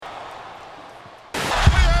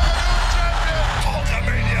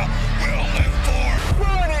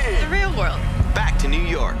to New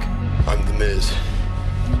York. I'm the Miz.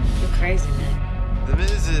 You're crazy, man. The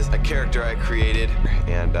Miz is a character I created,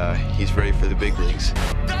 and he's ready for the big leagues.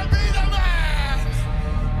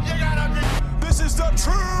 This is the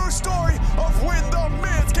true story of when the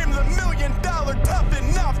Miz came to the $1 million Tough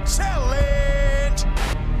Enough Challenge.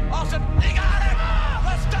 Austin, he got it!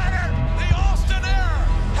 The Steiner, the Austin Air.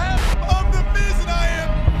 I'm the Miz and I am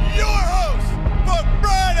your host for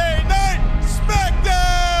Friday Night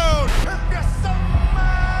SmackDown. If you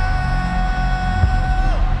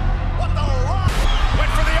what the rock?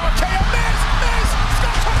 Went for the RKO. Miz,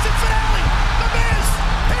 Scott Hudson finale. The Miz,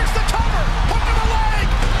 here's the cover. Hook to the leg.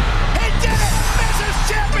 He did it. Miz is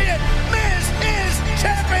champion. Miz is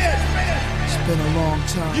champion. It's been a long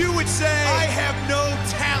time. You would say I have no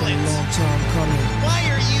talent. Been a long time coming. Why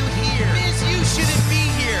are you here? Miz, you shouldn't be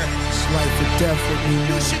here. It's life or death with me,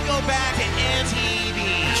 You man. should go back to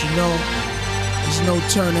MTV. But you know, there's no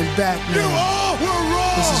turning back You now. all were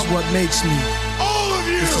wrong. This is what makes me. all of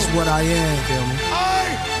you. This is what I am, feel me?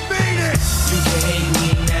 I made it. You can hate me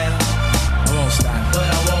now, I won't stop. but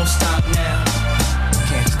I won't stop now.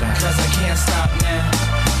 Can't stop. Cause I can't stop now.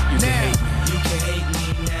 You Now. can hate me. You can hate me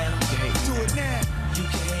now. You can hate me. Do it now. You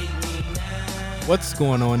can hate me now. What's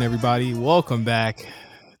going on, everybody? Welcome back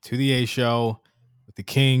to the A Show with the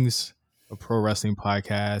Kings of Pro Wrestling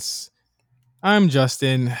Podcasts. I'm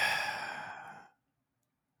Justin.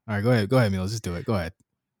 All right, go ahead, Meelz. Just do it. Go ahead.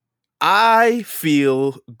 I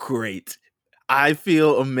feel great. I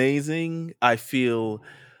feel amazing. I feel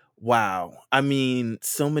wow. I mean,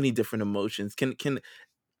 so many different emotions. Can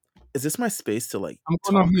is this my space to like I'm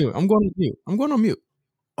going on mute. I'm going on mute.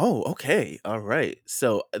 Oh, okay. All right.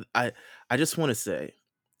 So I just want to say,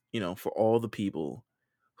 for all the people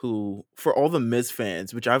for all the Miz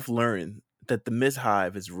fans, which I've learned that the Miz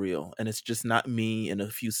hive is real and it's just not me and a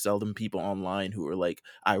few seldom people online who are like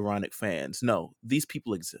ironic fans. No, these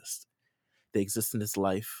people exist. They exist in this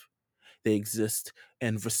life. They exist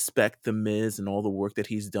and respect the Miz and all the work that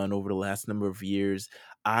he's done over the last number of years.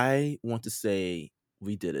 I want to say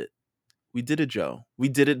we did it. We did it, Joe. We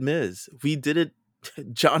did it, Miz. We did it,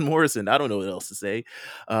 John Morrison. I don't know what else to say.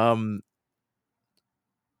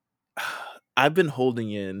 I've been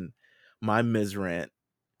holding in my Miz rant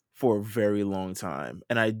for a very long time,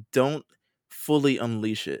 and I don't fully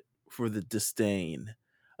unleash it for the disdain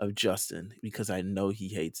of Justin because I know he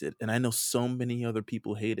hates it, and I know so many other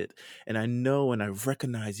people hate it, and I know and I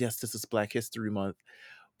recognize, yes, this is Black History Month,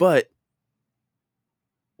 but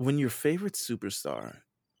when your favorite superstar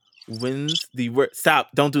wins stop,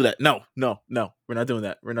 don't do that. No, we're not doing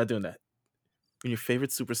that. When your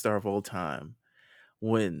favorite superstar of all time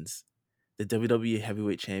wins the WWE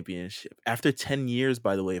Heavyweight Championship after 10 years,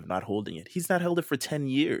 by the way, of not holding it. He's not held it for 10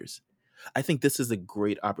 years. I think this is a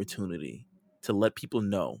great opportunity to let people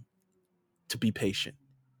know to be patient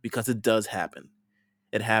because it does happen.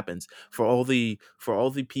 It happens for all the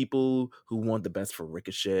people who want the best for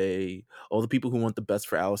Ricochet, all the people who want the best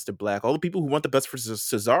for Aleister Black, all the people who want the best for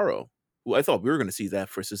Cesaro, who I thought we were going to see that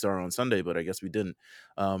for Cesaro on Sunday, but I guess we didn't.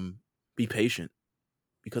 Be patient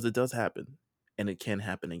because it does happen and it can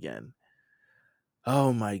happen again.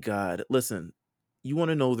 Oh my God. Listen, you want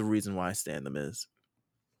to know the reason why I stand The Miz?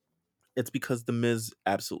 It's because The Miz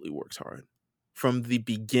absolutely works hard. From the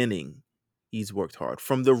beginning, he's worked hard.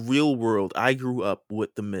 From the real world, I grew up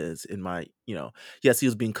with The Miz in my, yes, he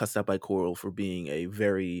was being cussed out by Coral for being a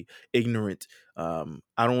very ignorant, I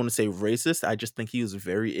don't want to say racist. I just think he was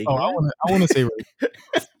very ignorant. I want to say racist.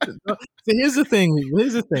 So here's the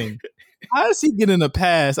thing. How does he get in a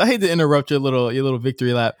pass? I hate to interrupt your little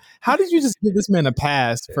victory lap. How did you just give this man a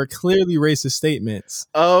pass for clearly racist statements?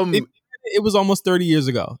 It was almost 30 years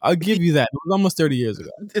ago. I'll give you that. It was almost 30 years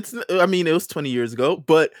ago. It was 20 years ago,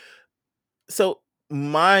 but so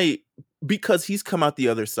because he's come out the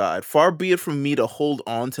other side, far be it from me to hold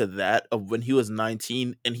on to that of when he was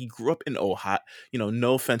 19 and he grew up in Ohio.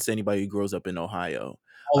 No offense to anybody who grows up in Ohio.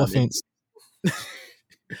 All offense.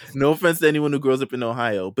 No offense to anyone who grows up in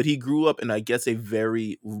Ohio, but he grew up in, I guess, a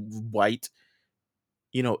very white,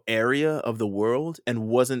 area of the world and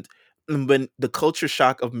wasn't, when the culture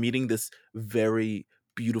shock of meeting this very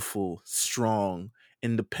beautiful, strong,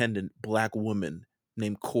 independent Black woman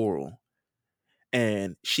named Coral.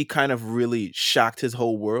 And she kind of really shocked his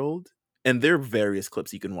whole world. And there are various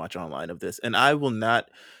clips you can watch online of this. And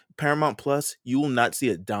Paramount Plus, you will not see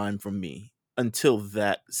a dime from me until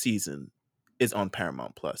that season is on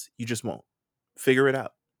Paramount Plus. You just won't. Figure it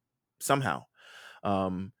out somehow.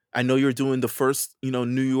 I know you're doing the first,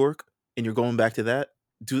 New York, and you're going back to that.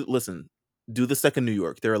 Do the second New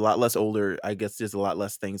York. They're a lot less older. I guess there's a lot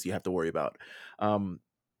less things you have to worry about. But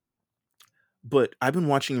I've been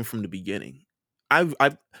watching him from the beginning.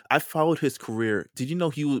 I've followed his career. Did you know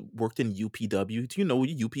he worked in UPW? Do you know what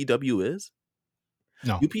UPW is?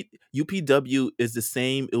 No. UPW is the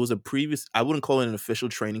same. It was a previous, I wouldn't call it an official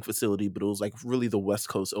training facility, but it was like really the West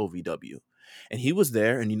Coast OVW. And he was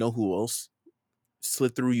there, and you know who else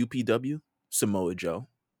slid through UPW? Samoa Joe,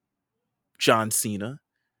 John Cena,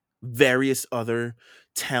 various other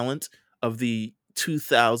talent of the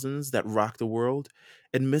 2000s that rocked the world.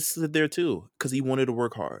 And Miz slid there too, because he wanted to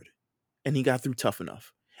work hard. And he got through Tough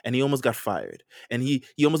Enough. And he almost got fired. And he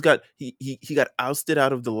almost got he got ousted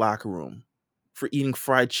out of the locker room for eating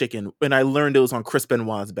fried chicken. And I learned it was on Chris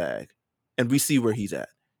Benoit's bag. And we see where he's at.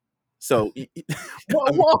 So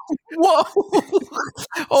Whoa.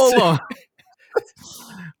 Hold on.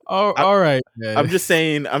 All right. Man. I'm just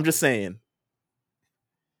saying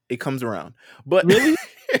it comes around. But really?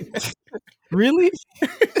 Really?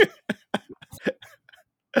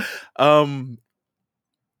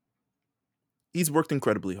 He's worked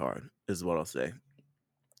incredibly hard, is what I'll say.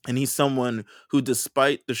 And he's someone who,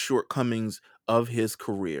 despite the shortcomings of his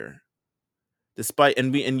career,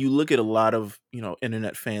 and you look at a lot of,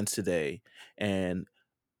 internet fans today, and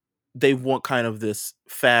they want kind of this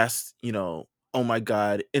fast, oh my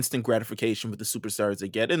God, instant gratification with the superstars they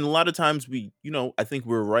get. And a lot of times I think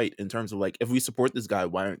we're right in terms of like, if we support this guy,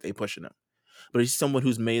 why aren't they pushing him? But he's someone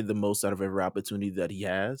who's made the most out of every opportunity that he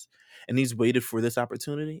has. And he's waited for this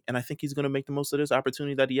opportunity. And I think he's going to make the most of this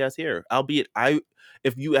opportunity that he has here. Albeit,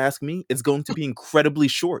 if you ask me, it's going to be incredibly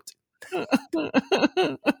short. We'll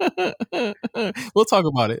talk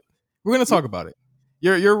about it. We're going to talk about it.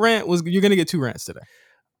 Your rant you're going to get 2 rants today.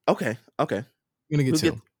 Okay. You're going to get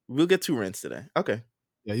 2. We'll get 2 rants today. Okay.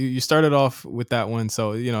 Yeah, you started off with that one.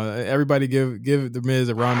 So, everybody give the Miz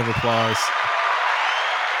a round of applause.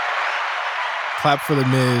 Clap for the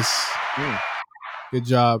Miz. Good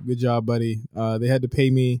job, buddy. They had to pay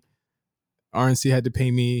me. RNC had to pay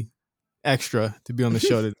me extra to be on the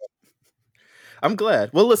show today. I'm glad.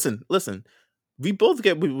 Well, listen. We both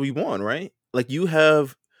get what we want, right? Like, you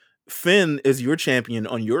have Finn as your champion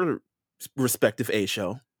on your respective A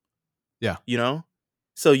show. Yeah.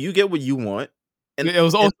 So you get what you want. And it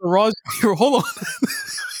was also Raw. Hold on.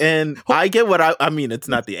 And I get what I mean, it's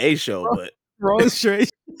not the A show, but Raw is straight.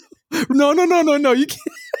 No. You can't.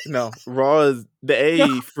 No, Raw is the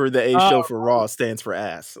A for the A show for Raw stands for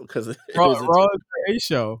ass because Raw is your A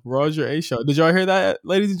show. Raw is your A show. Did y'all hear that,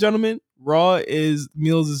 ladies and gentlemen? Raw is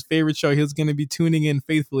Meelz' favorite show. He's going to be tuning in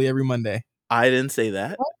faithfully every Monday. I didn't say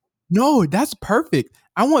that. No, that's perfect.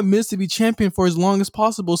 I want Miz to be champion for as long as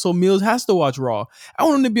possible, so Meelz has to watch Raw. I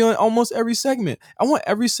want him to be on almost every segment. I want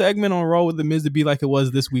every segment on Raw with the Miz to be like it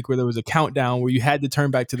was this week, where there was a countdown where you had to turn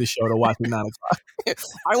back to the show to watch at 9 o'clock.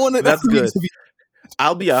 I want it. That's good.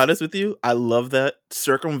 I'll be honest with you. I love that.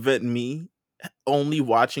 Circumvent me only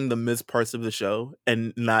watching the Miz parts of the show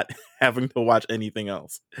and not having to watch anything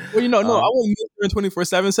else. Well, no, I want Miz during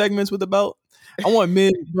 24/7 segments with the belt. I want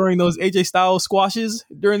Miz during those AJ Styles squashes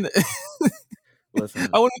during the. Listen,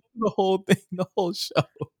 I want to do the whole thing, the whole show.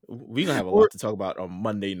 We're gonna have a lot to talk about on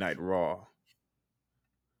Monday Night Raw.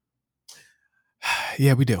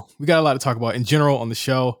 Yeah, we do. We got a lot to talk about in general on the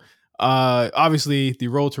show. Obviously, the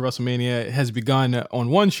road to WrestleMania has begun on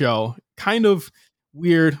one show, kind of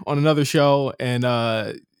weird on another show, and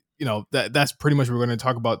that's pretty much what we're going to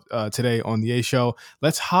talk about today on the A show.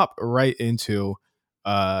 Let's hop right into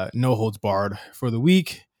No Holds Barred for the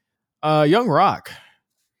week. Young Rock,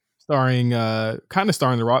 starring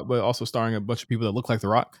The Rock, but also starring a bunch of people that look like The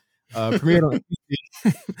Rock. Premiered on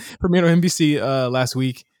NBC last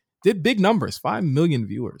week. Did big numbers, 5 million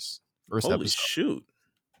viewers. First Holy episode. Shoot!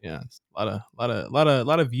 Yeah, a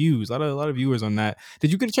lot of views, a lot of viewers on that.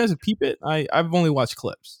 Did you get a chance to peep it? I've only watched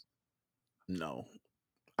clips. No,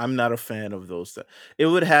 I'm not a fan of those. It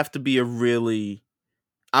would have to be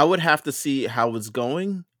I would have to see how it's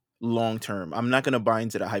going long term. I'm not going to buy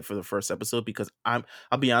into the hype for the first episode because I'll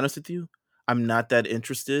be honest with you, I'm not that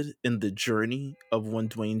interested in the journey of one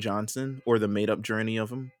Dwayne Johnson or the made up journey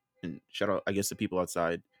of him. And shout out, I guess the people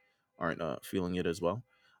outside aren't feeling it as well.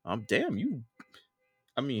 Damn you.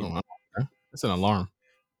 I mean, that's an alarm.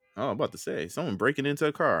 Oh, I'm about to say someone breaking into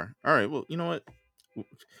a car. All right, well, you know what?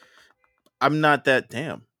 I'm not that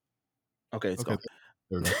damn. Okay, it's gone.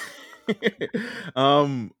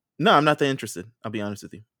 No, I'm not that interested. I'll be honest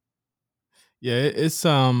with you. Yeah, it's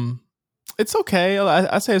okay.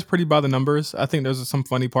 I say it's pretty by the numbers. I think there's some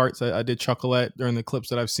funny parts I did chuckle at during the clips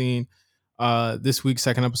that I've seen. This week's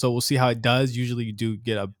second episode, we'll see how it does. Usually, you do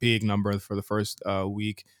get a big number for the first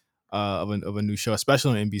week of a new show,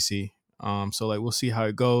 especially on NBC. So like we'll see how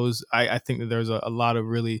it goes. I think that there's a lot of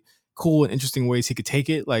really cool and interesting ways he could take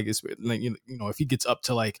it. Like it's like if he gets up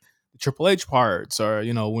to like Triple H parts, or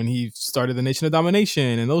when he started the Nation of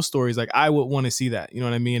Domination and those stories. Like, I would want to see that. You know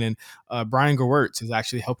what I mean? And Brian Gewirtz is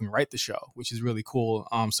actually helping write the show, which is really cool.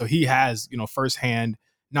 So he has firsthand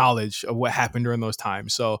knowledge of what happened during those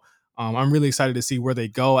times. So I'm really excited to see where they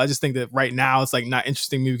go. I just think that right now it's like not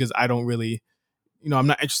interesting me because I don't really. I'm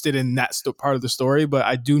not interested in that part of the story, but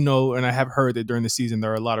I do know, and I have heard that during the season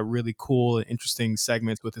there are a lot of really cool and interesting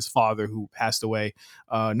segments with his father who passed away.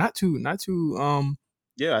 Not too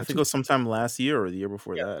Yeah, I think it was sometime last year or the year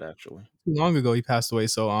before that, actually. too long ago he passed away.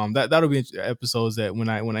 So that'll be episodes that when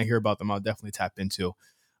I hear about them, I'll definitely tap into.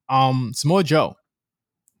 Samoa Joe,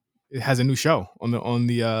 it has a new show on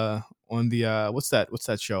the what's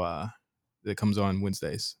that show that comes on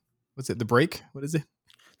Wednesdays? What's it? The Break? What is it?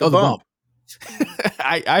 The Bump.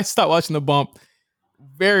 I stopped watching The Bump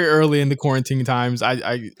very early in the quarantine times.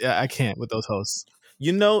 I can't with those hosts.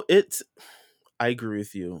 I agree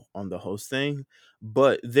with you on the host thing,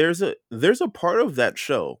 but there's a part of that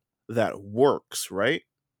show that works, right?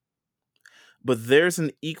 But there's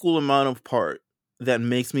an equal amount of part that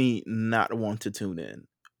makes me not want to tune in.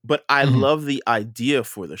 But I love the idea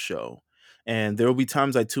for the show. And there will be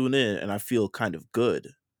times I tune in and I feel kind of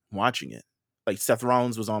good watching it. Like Seth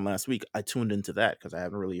Rollins was on last week. I tuned into that because I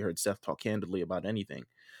haven't really heard Seth talk candidly about anything.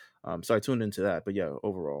 So I tuned into that. But yeah,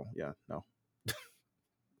 overall, yeah, no.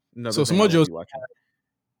 So Samoa Joe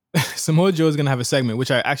is going to have a segment,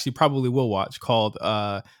 which I actually probably will watch, called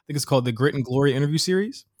I think it's called the Grit and Glory interview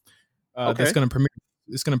series. That's going to premiere.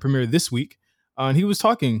 It's going to premiere this week. And he was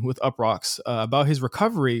talking with Uproxx about his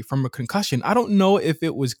recovery from a concussion. I don't know if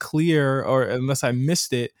it was clear, or unless I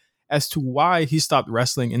missed it, as to why he stopped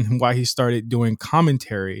wrestling and why he started doing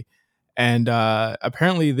commentary. And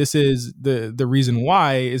apparently this is the reason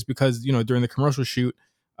why is because, during the commercial shoot,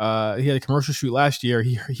 he had a commercial shoot last year.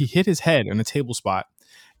 He hit his head on a table spot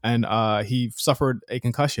and he suffered a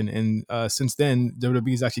concussion. And since then,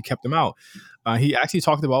 WWE's actually kept him out. He actually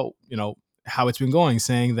talked about, how it's been going,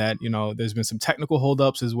 saying that, there's been some technical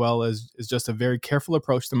holdups as well as just a very careful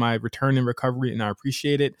approach to my return and recovery. And I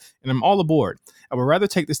appreciate it. And I'm all aboard. I would rather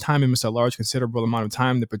take this time and miss a large, considerable amount of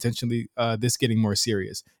time than potentially this getting more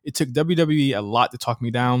serious. It took WWE a lot to talk me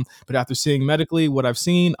down, but after seeing medically what I've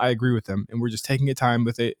seen, I agree with them. And we're just taking a time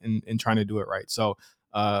with it and trying to do it right. So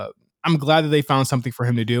I'm glad that they found something for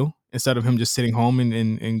him to do instead of him just sitting home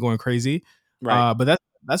and going crazy. Right. But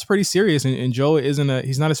that's pretty serious. And Joe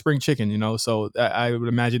he's not a spring chicken, so I would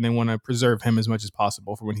imagine they want to preserve him as much as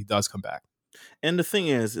possible for when he does come back. And the thing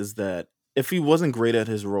is that if he wasn't great at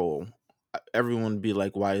his role, everyone would be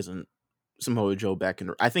like, why isn't Samoa Joe back in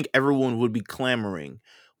the ring? I think everyone would be clamoring,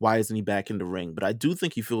 why isn't he back in the ring? But I do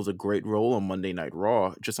think he feels a great role on Monday Night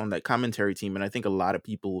Raw, just on that commentary team. And I think a lot of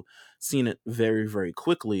people seen it very, very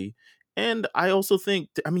quickly. And I also think,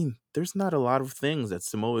 there's not a lot of things that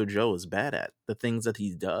Samoa Joe is bad at, the things that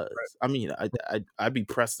he does. Right. I'd be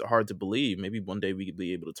pressed hard to believe. Maybe one day we could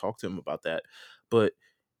be able to talk to him about that. But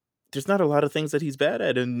there's not a lot of things that he's bad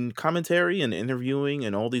at in commentary and interviewing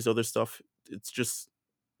and all these other stuff. It's just,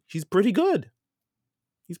 he's pretty good.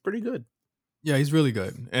 He's pretty good. Yeah, he's really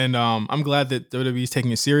good. And I'm glad that WWE is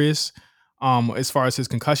taking it serious as far as his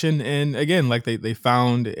concussion. And again, like they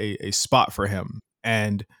found a spot for him.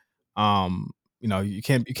 And you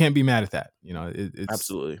can't be mad at that. It's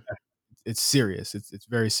absolutely, it's serious. It's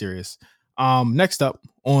very serious. Next up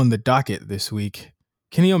on the docket this week,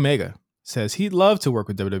 Kenny Omega says he'd love to work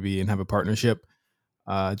with WWE and have a partnership.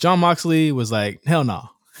 Jon Moxley was like, hell no.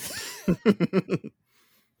 Did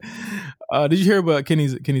you hear about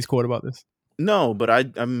Kenny's quote about this? No, but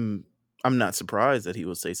I'm not surprised that he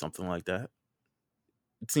would say something like that.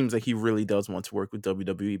 It seems like he really does want to work with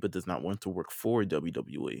WWE, but does not want to work for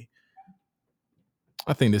WWE.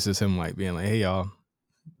 I think this is him like being like, hey y'all,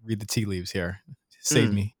 read the tea leaves here.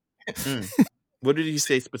 Save me. What did he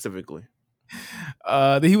say specifically?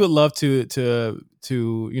 That he would love to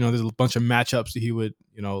there's a bunch of matchups that he would,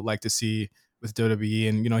 like to see with WWE,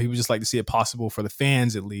 and he would just like to see it possible for the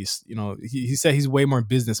fans at least. He said he's way more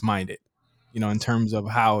business minded, in terms of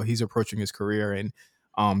how he's approaching his career, and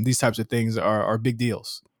these types of things are big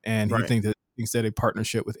deals. And he thinks that a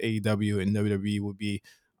partnership with AEW and WWE would be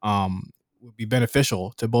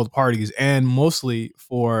beneficial to both parties and mostly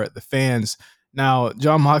for the fans. Now,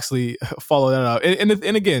 Jon Moxley followed that up,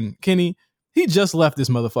 and again, Kenny, he just left this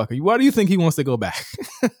motherfucker. Why do you think he wants to go back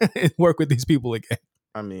and work with these people again?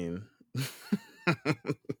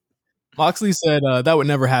 Moxley said that would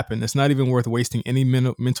never happen. It's not even worth wasting any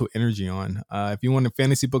mental energy on. If you want to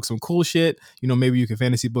fantasy book some cool shit, maybe you can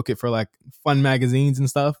fantasy book it for like fun magazines and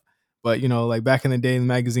stuff. But, like back in the day in the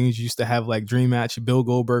magazines, you used to have like Dream Match, Bill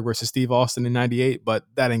Goldberg versus Steve Austin in '98, but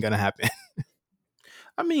that ain't going to happen.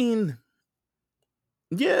 I mean,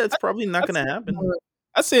 yeah, it's probably not I'd going say to it's happen. more-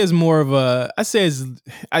 I say it's more of a. I say it's,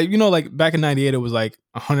 like back in '98, it was like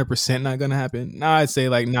 100% not gonna happen. Now I'd say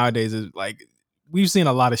like nowadays is like we've seen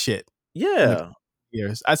a lot of shit in the Yeah.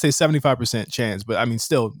 years. I'd say 75% chance, but I mean,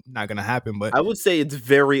 still not gonna happen. But I would say it's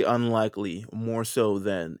very unlikely, more so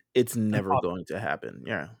than it's never impossible. going to happen.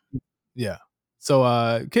 Yeah. Yeah.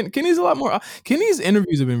 So Kenny's a lot more. Kenny's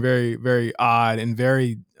interviews have been very very odd and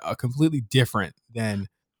very completely different than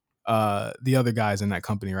the other guys in that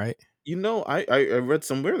company, right? I read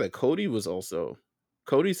somewhere that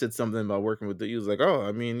Cody said something about working with he was like, "Oh,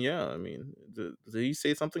 I mean, yeah, I mean, did he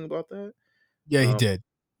say something about that? Yeah, he Um, did.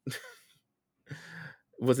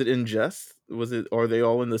 was it in jest? Are they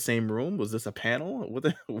all in the same room? Was this a panel?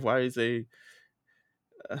 Why is they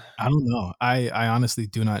I don't know. I honestly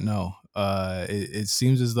do not know. It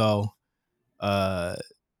seems as though uh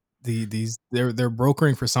they're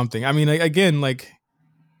brokering for something. I mean, again, like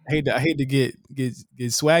I hate to get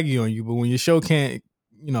swaggy on you, but when your show can't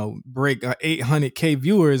break 800K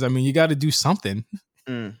viewers, I mean, you got to do something.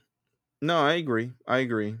 Mm. No, I agree. I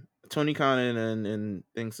agree. Tony Khan and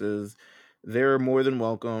thinks is they're more than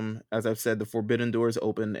welcome. As I've said, the forbidden door is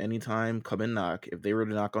open anytime. Come and knock. If they were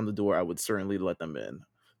to knock on the door, I would certainly let them in.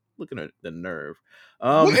 Looking at the nerve. Look,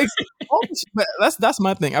 all the shit- but that's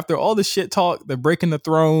my thing. After all the shit talk, the breaking the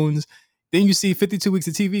thrones, then you see 52 weeks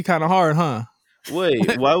of TV kind of hard, huh?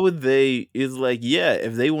 Wait, why would they? Is like, yeah,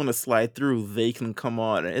 if they want to slide through, they can come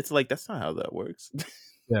on. And it's like that's not how that works.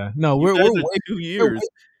 Yeah, no, You we're guys we're are way, 2 we're way years.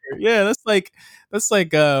 here. Yeah, that's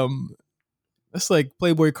like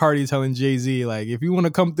Playboy Cardi telling Jay-Z, like, if you want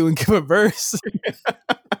to come through and give a verse,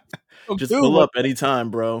 come Just through. pull But up anytime,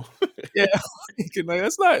 bro. yeah, like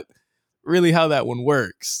that's not really how that one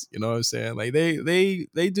works. You know what I'm saying? Like they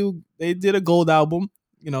did a gold album.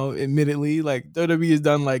 Admittedly, like WWE has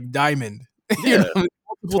done like Diamond, Yeah,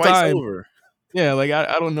 multiple twice times. over. Yeah, like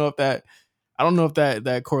I don't know if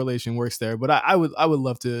that correlation works there, but I would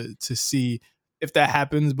love to see if that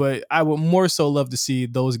happens. But I would more so love to see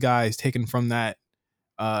those guys taken from that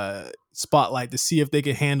spotlight to see if they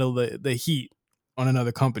can handle the heat on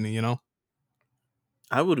another company.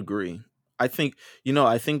 I would agree. I think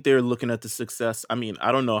they're looking at the success. I mean,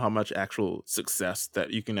 I don't know how much actual success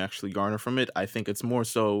that you can actually garner from it. I think it's more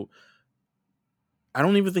so I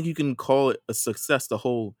don't even think you can call it a success. The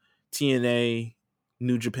whole TNA,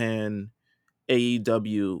 New Japan,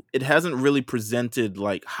 AEW, it hasn't really presented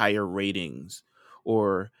like higher ratings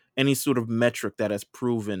or any sort of metric that has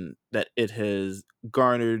proven that it has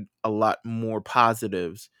garnered a lot more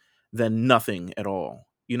positives than nothing at all.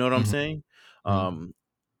 You know what I'm Mhm, saying? mhm. Um,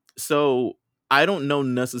 so I don't know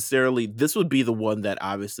necessarily. This would be the one that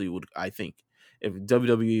obviously would, I think, if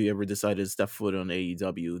WWE ever decided to step foot on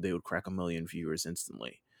AEW, they would crack 1 million viewers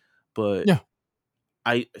instantly. But Yeah,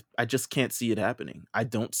 I I just can't see it happening. I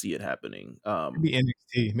don't see it happening. maybe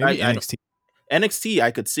NXT, maybe I don't, NXT. NXT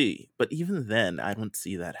I could see, but even then I don't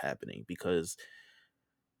see that happening because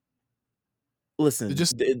They're listen,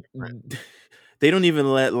 just different. they don't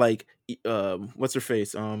even let like what's her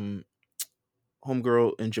face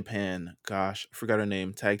homegirl in Japan. Gosh, I forgot her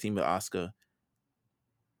name. Tag team with Asuka.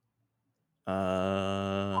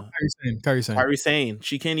 Uh, Kyrie Sane. Kairi Sane,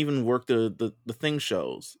 she can't even work the thing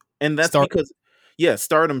shows, and that's Start. because yeah,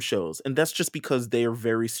 Stardom shows, and that's just because they are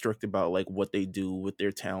very strict about like what they do with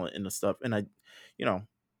their talent and the stuff, and you know,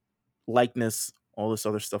 likeness, all this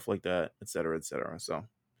other stuff like that, et cetera, et cetera. So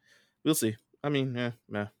we'll see. I mean,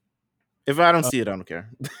 yeah. If I don't Uh, see it, I don't care.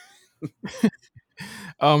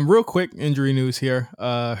 real quick injury news here.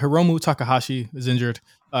 Hiromu Takahashi is injured.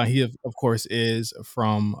 He of course is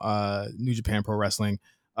from New Japan Pro Wrestling.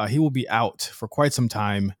 He will be out for quite some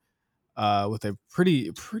time with a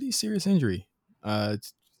pretty serious injury. I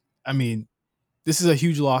mean, this is a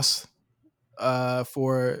huge loss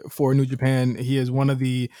for New Japan. He's one of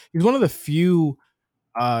the few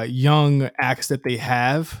young acts that they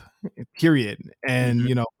have. Period. And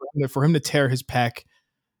Mhm. for him to tear his pec,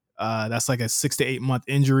 that's like a 6 to 8 month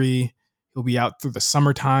injury. He'll be out through the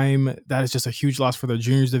summertime. That is just a huge loss for the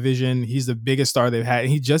juniors division. He's the biggest star they've had, and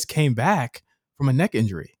he just came back from a neck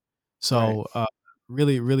injury. Right. So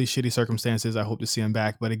really, really shitty circumstances. I hope to see him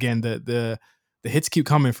back. But again, the hits keep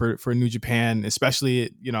coming for New Japan,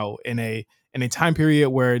 especially in a time period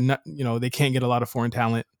where they can't get a lot of foreign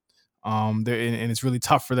talent. And it's really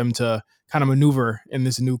tough for them to kind of maneuver in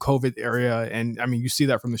this new COVID area. And I mean, you see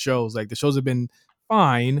that from the shows. Like the shows have been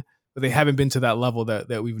fine, but they haven't been to that level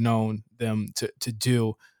that we've known them to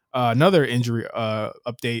do. Another injury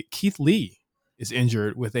update: Keith Lee is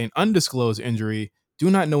injured with an undisclosed injury. Do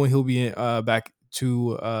not know when he'll be back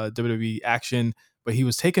to WWE action, but he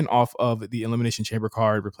was taken off of the Elimination Chamber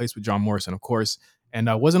card, replaced with John Morrison, of course, and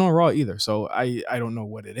wasn't on Raw either. So I don't know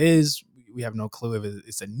what it is. We have no clue if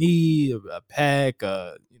it's a knee, a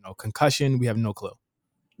pec, concussion. We have no clue.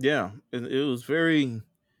 Yeah, it was very.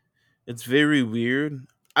 It's very weird.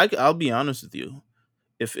 I'll be honest with you.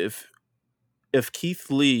 If Keith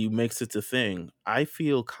Lee makes it a thing, I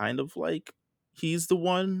feel kind of like he's the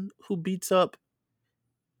one who beats up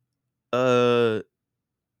Drew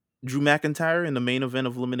McIntyre in the main event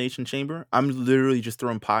of Elimination Chamber. I'm literally just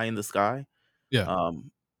throwing pie in the sky. Yeah.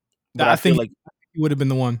 But I I feel think like he would have been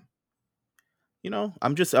the one.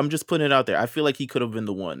 I'm just putting it out there. I feel like he could have been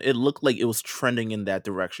the one. It looked like it was trending in that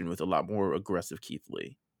direction with a lot more aggressive Keith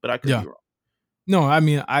Lee, but I could be wrong. No, I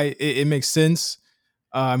mean, it makes sense.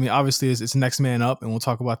 I mean, obviously, it's next man up, and we'll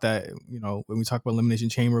talk about that, when we talk about Elimination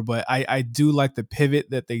Chamber. But I do like the pivot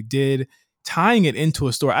that they did, tying it into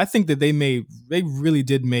a story. I think that they really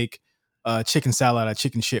did make chicken salad out of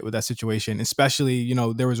chicken shit with that situation. Especially,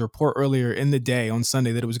 there was a report earlier in the day on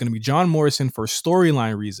Sunday that it was going to be John Morrison for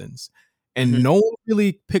storyline reasons. And no one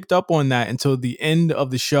really picked up on that until the end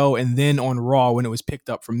of the show, and then on Raw when it was picked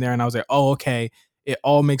up from there. And I was like, oh, okay, it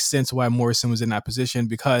all makes sense why Morrison was in that position,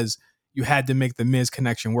 because you had to make the Miz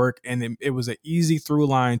connection work, and it was an easy through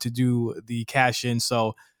line to do the cash in.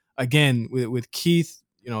 So again, with Keith,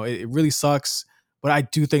 it really sucks, but I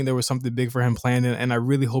do think there was something big for him planned, and I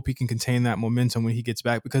really hope he can contain that momentum when he gets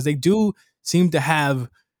back, because they do seem to have,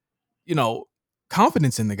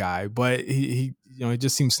 confidence in the guy, but he it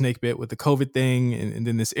just seems snake bit with the COVID thing, and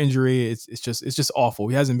then this injury. It's just awful.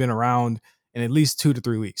 He hasn't been around in at least 2 to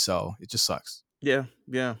 3 weeks, so it just sucks. Yeah,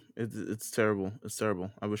 it's terrible. It's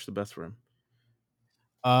terrible. I wish the best for him.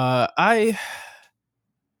 I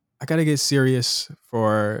gotta get serious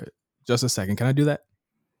for just a second. Can I do that?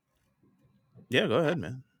 Yeah, go ahead,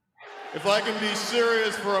 man. If I can be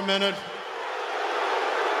serious for a minute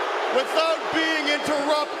without being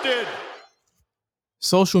interrupted.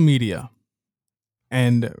 Social media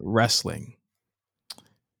and wrestling.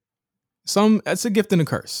 It's a gift and a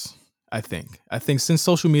curse. I think since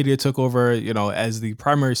social media took over, as the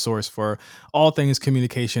primary source for all things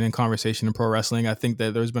communication and conversation in pro wrestling, I think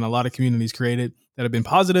that there's been a lot of communities created that have been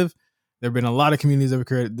positive. There have been a lot of communities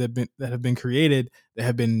that have been created that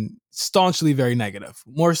have been staunchly very negative,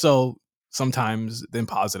 more so sometimes than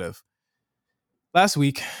positive. Last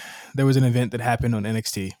week, there was an event that happened on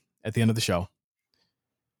NXT at the end of the show.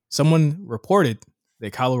 Someone reported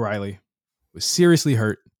that Kyle O'Reilly was seriously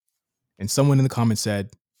hurt, and someone in the comments said,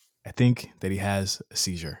 I think that he has a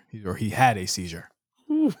seizure, or he had a seizure.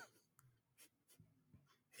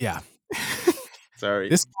 Yeah. Sorry.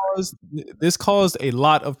 This caused a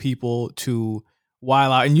lot of people to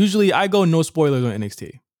wild out. And usually I go no spoilers on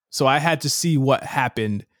NXT. So I had to see what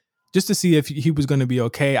happened just to see if he was going to be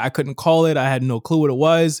okay. I couldn't call it. I had no clue what it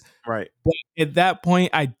was. Right. But at that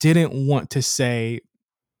point, I didn't want to say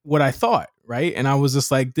what I thought. Right. And I was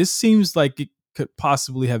just like, this seems like it could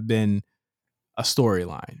possibly have been a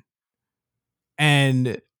storyline.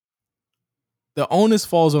 And the onus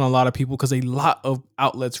falls on a lot of people because a lot of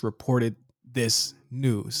outlets reported this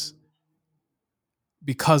news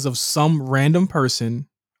because of some random person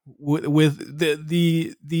with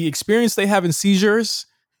the experience they have in seizures.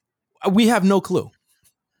 We have no clue.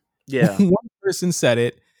 Yeah. One person said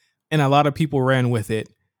it and a lot of people ran with it,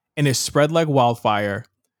 and it spread like wildfire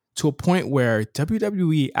to a point where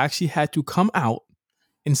WWE actually had to come out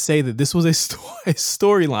and say that this was a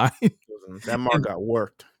storyline. That mark got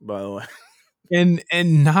worked, by the way.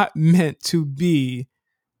 And not meant to be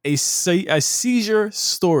a seizure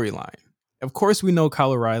storyline. Of course, we know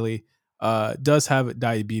Kyle O'Reilly does have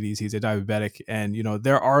diabetes. He's a diabetic, and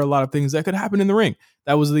there are a lot of things that could happen in the ring.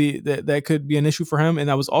 That was that could be an issue for him, and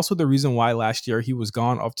that was also the reason why last year he was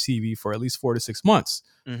gone off TV for at least 4 to 6 months.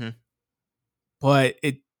 Mm-hmm. But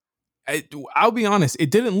I'll be honest, it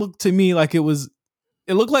didn't look to me like it was.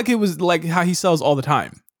 It looked like it was like how he sells all the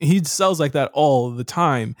time. He sells like that all the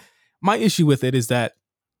time. My issue with it is that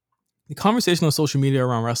the conversation on social media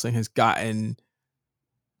around wrestling has gotten,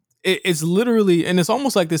 it's literally, and it's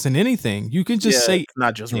almost like this in anything. You can just say, it's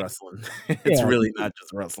not just wrestling. It's really not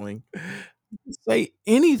just wrestling. Say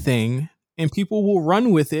anything and people will run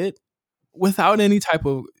with it without any type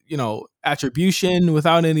of, attribution,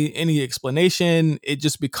 without any explanation. It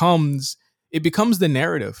just becomes the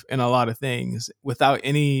narrative in a lot of things without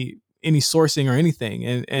any sourcing or anything.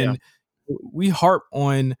 And we harp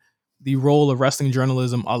on the role of wrestling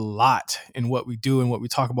journalism a lot in what we do and what we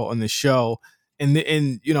talk about on this show. And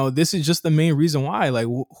this is just the main reason why, like,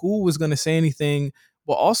 who was going to say anything,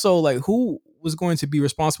 but also like who was going to be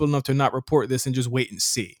responsible enough to not report this and just wait and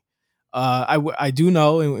see. I do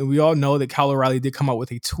know, and we all know that Kyle O'Reilly did come out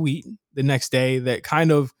with a tweet the next day that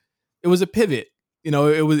kind of, it was a pivot.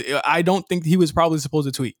 I don't think he was probably supposed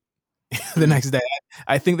to tweet the next day.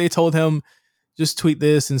 I think they told him, just tweet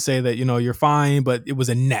this and say that, you're fine, but it was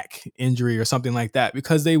a neck injury or something like that,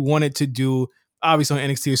 because they wanted to do, obviously, on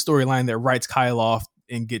NXT, a storyline that writes Kyle off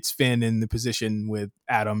and gets Finn in the position with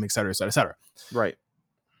Adam, et cetera, et cetera, et cetera. Right.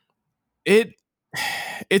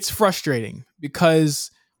 It's frustrating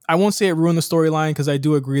because I won't say it ruined the storyline, because I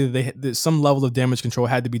do agree that some level of damage control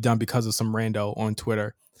had to be done because of some rando on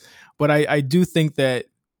Twitter. But I do think that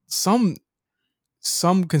some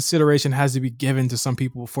consideration has to be given to some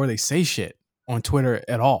people before they say shit on Twitter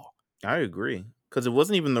at all. I agree, because it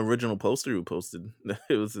wasn't even the original poster who posted.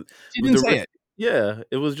 It was. He didn't say it. Yeah,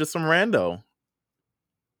 it was just some rando.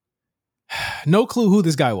 No clue who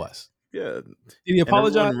this guy was. Yeah. Did he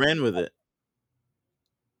apologize? And ran with it.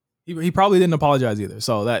 He probably didn't apologize either.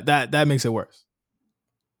 So that makes it worse.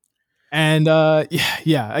 And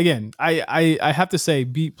again, I have to say,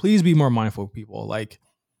 please be more mindful, people. Like,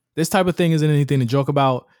 this type of thing isn't anything to joke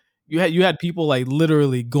about. You had people like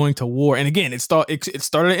literally going to war, and again, it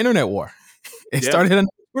started an internet war. It started a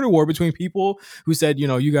Twitter war between people who said,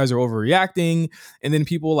 you guys are overreacting, and then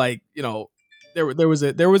people like, there was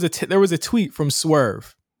a tweet from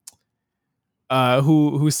Swerve,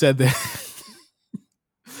 who said that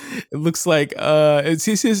it looks like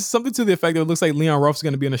it's something to the effect that it looks like Leon Ruff's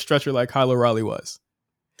going to be in a stretcher like Kyle O'Reilly was,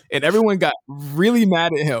 and everyone got really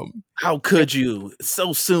mad at him. How could you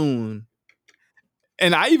so soon?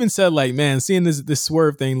 And I even said, like, man, seeing this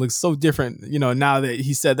Swerve thing looks so different, now that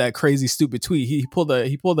he said that crazy stupid tweet. He pulled a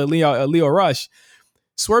Leo Rush.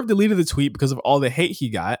 Swerve deleted the tweet because of all the hate he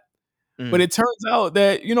got. But it turns out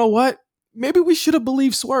that, you know what? Maybe we should have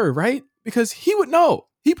believed Swerve, right? Because he would know.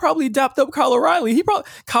 He probably dapped up Kyle O'Reilly.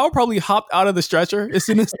 Kyle probably hopped out of the stretcher as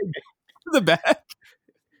soon as the back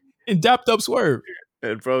and dapped up Swerve.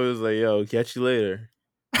 And probably was like, yo, catch you later.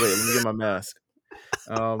 Wait, let me get my mask.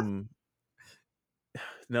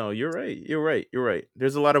 No, you're right.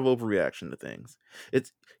 There's a lot of overreaction to things.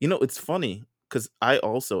 It's funny because I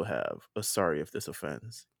also have a sorry if this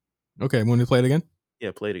offends. Okay, want to play it again?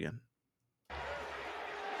 Yeah, play it again.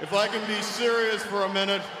 If I can be serious for a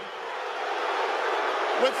minute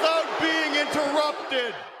without being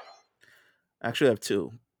interrupted. Actually, I have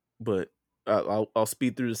two, but I'll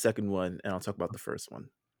speed through the second one and I'll talk about the first one.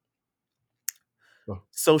 Oh.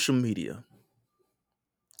 Social media.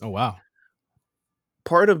 Oh, wow.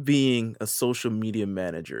 Part of being a social media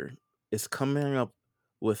manager is coming up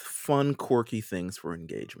with fun, quirky things for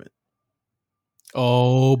engagement.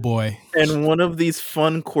 Oh, boy. And one of these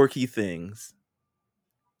fun, quirky things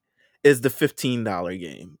is the $15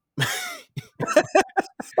 game.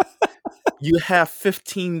 You have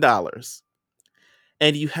 $15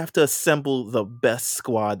 and you have to assemble the best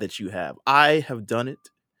squad that you have. I have done it.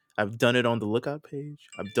 I've done it on the Lookout page.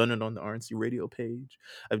 I've done it on the RNC Radio page.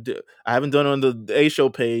 I haven't done it on the A Show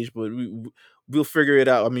page, but we'll figure it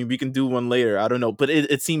out. I mean, we can do one later. I don't know, but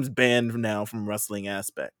it seems banned now from wrestling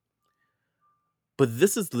aspect. But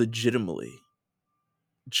this is legitimately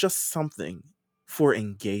just something for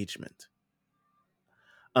engagement.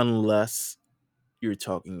 Unless you're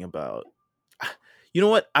talking about, you know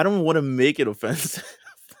what? I don't want to make it offensive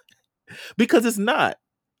because it's not.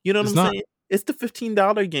 You know what I'm saying? It's the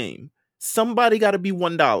 $15 game. Somebody got to be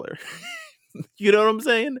 $1. You know what I'm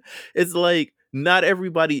saying? It's like not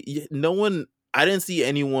everybody, no one, I didn't see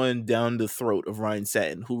anyone down the throat of Ryan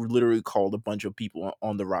Satin who literally called a bunch of people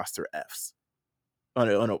on the roster Fs on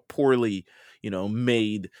a poorly,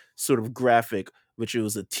 made sort of graphic, which it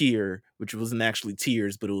was a tier, which wasn't actually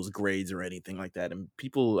tiers, but it was grades or anything like that. And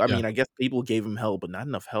people, I mean, I guess people gave him hell, but not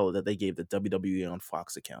enough hell that they gave the WWE on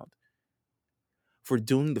Fox account for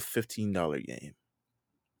doing the $15 game.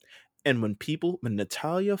 And when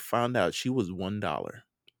Natalia found out she was $1,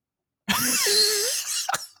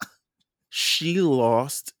 she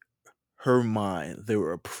lost her mind. There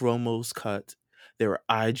were promos cut. There were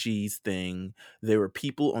IG's thing. There were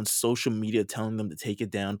people on social media telling them to take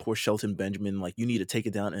it down. Poor Shelton Benjamin, like, you need to take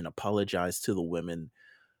it down and apologize to the women.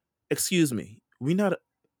 Excuse me.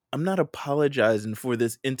 I'm not apologizing for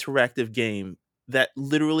this interactive game that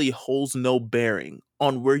literally holds no bearing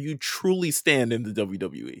on where you truly stand in the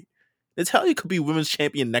WWE. Natalia could be women's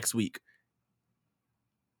champion next week.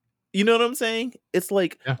 You know what I'm saying? It's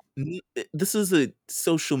like, this is a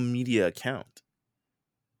social media account.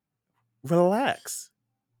 Relax.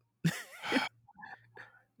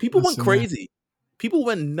 People went crazy. People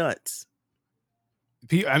went nuts.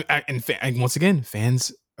 And once again,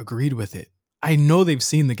 fans agreed with it. I know they've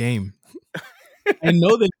seen the game. I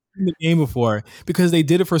know they've seen the game before because they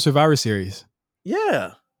did it for Survivor Series.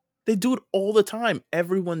 Yeah. They do it all the time.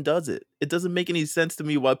 Everyone does it. It doesn't make any sense to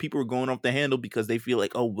me why people are going off the handle because they feel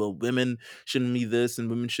like, oh, well, women shouldn't be this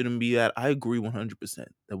and women shouldn't be that. I agree 100%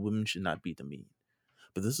 that women should not be the mean.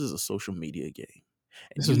 But this is a social media game.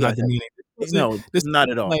 And This was not the meaning. No, This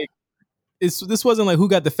not at all. Like, this wasn't like who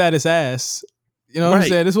got the fattest ass. You know what I'm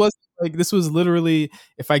saying? This was literally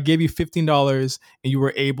if I gave you $15 and you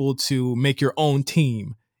were able to make your own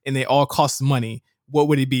team and they all cost money, what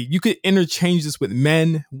would it be? You could interchange this with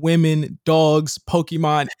men, women, dogs,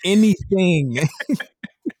 Pokemon, anything.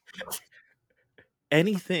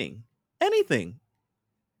 Anything.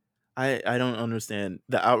 I don't understand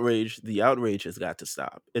the outrage. The outrage has got to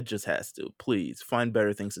stop. It just has to. Please find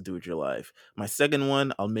better things to do with your life. My second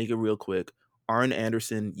one, I'll make it real quick. Arn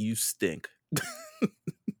Anderson, you stink.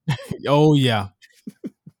 Oh yeah.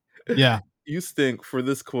 Yeah. You stink for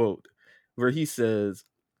this quote where he says,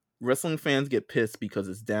 wrestling fans get pissed because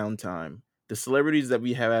it's downtime. The celebrities that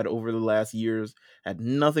we have had over the last years had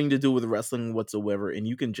nothing to do with wrestling whatsoever, and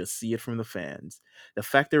you can just see it from the fans. The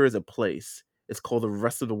fact there is a place, it's called the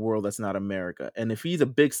rest of the world that's not America. And if he's a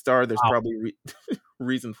big star, there's probably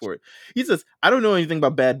reason for it. He says, I don't know anything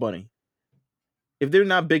about Bad Bunny. If they're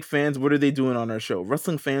not big fans, what are they doing on our show?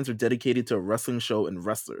 Wrestling fans are dedicated to a wrestling show and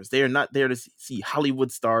wrestlers. They are not there to see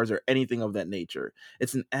Hollywood stars or anything of that nature.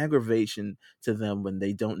 It's an aggravation to them when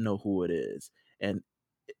they don't know who it is. And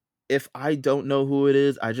if I don't know who it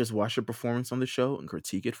is, I just watch a performance on the show and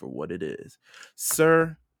critique it for what it is.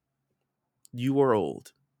 Sir, you are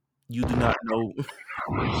old. You do not know.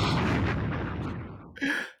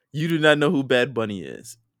 You do not know who Bad Bunny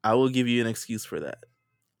is. I will give you an excuse for that.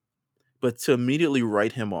 But to immediately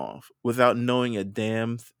write him off without not knowing a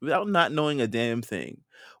damn thing,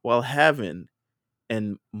 while having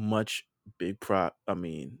and much big prop. I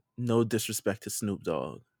mean, no disrespect to Snoop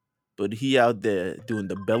Dogg, but he out there doing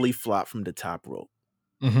the belly flop from the top rope.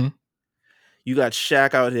 Mm-hmm. You got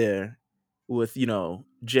Shaq out here with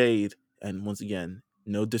Jade, and once again,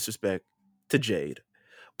 no disrespect to Jade,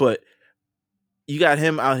 but you got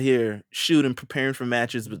him out here shooting, preparing for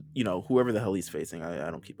matches with, whoever the hell he's facing.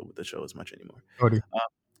 I don't keep up with the show as much anymore.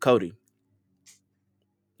 Cody.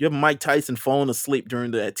 You have Mike Tyson falling asleep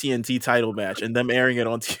during the TNT title match and them airing it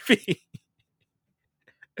on TV.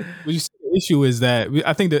 Well, you see, the issue is that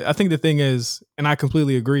I think the thing is, and I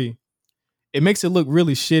completely agree, it makes it look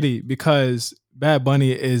really shitty because Bad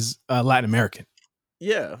Bunny is Latin American.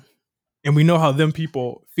 Yeah. And we know how them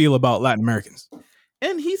people feel about Latin Americans.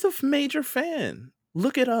 And he's a major fan.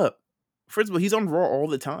 Look it up. First of all, he's on Raw all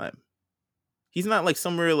the time. He's not like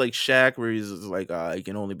somewhere like Shaq where he's like, he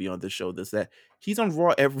can only be on this show, this, that. He's on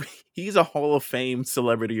Raw he's a Hall of Fame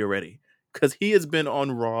celebrity already. Because he has been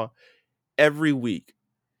on Raw every week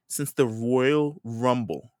since the Royal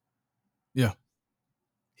Rumble. Yeah.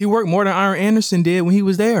 He worked more than Arn Anderson did when he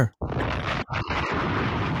was there.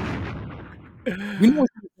 We know what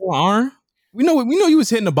you were doing, Arn. We know you was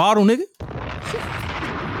hitting the bottle, nigga.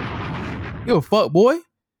 You a fuck boy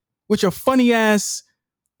with your funny ass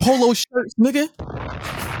polo shirts, nigga.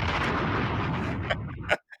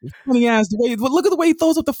 Funny ass the way. Look at the way he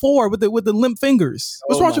throws up the four with the limp fingers.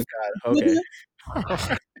 What's wrong with you?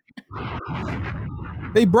 Okay.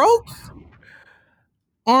 They broke.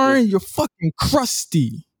 Arn, you're fucking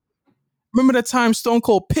crusty. Remember that time Stone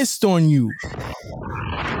Cold pissed on you?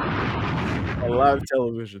 On live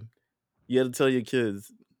television. You had to tell your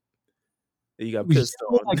kids. You got pissed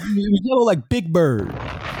on. You yellow like Big Bird.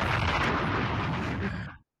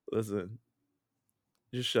 Listen,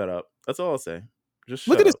 just shut up. That's all I'll say. Just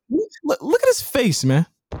look shut at up. Look at his face, man.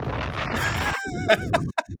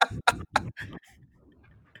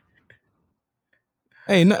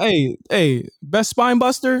 Hey, best spine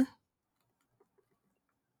buster,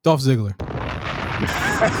 Dolph Ziggler.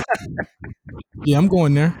 Yeah, I'm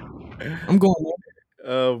going there.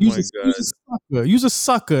 Oh my God. You's a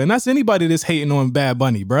sucker. And that's anybody that's hating on Bad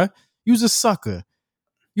Bunny, bruh. You's a sucker.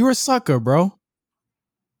 You're a sucker, bro.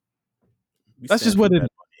 That's just what it is.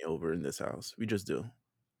 Over in this house. We just do.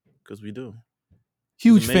 Because we do.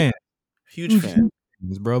 Huge fan. Huge fan.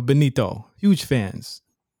 Bro. Benito. Huge fans.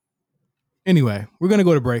 Anyway, we're going to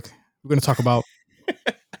go to break. We're going to talk about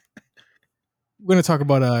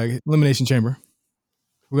Elimination Chamber.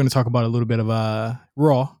 We're going to talk about a little bit of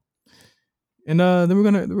Raw. And then we're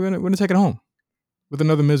gonna take it home with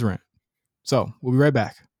another Miz rant. So we'll be right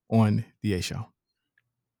back on the A Show.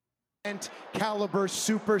 Caliber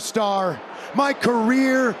superstar. My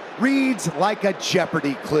career reads like a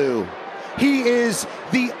Jeopardy clue. He is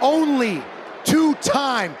the only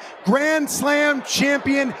two-time Grand Slam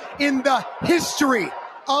champion in the history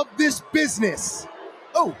of this business.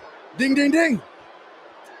 Oh, ding, ding, ding.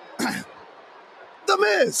 The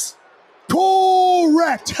Miz.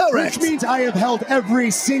 Correct. Which means I have held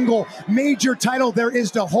every single major title there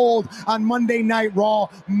is to hold on Monday Night Raw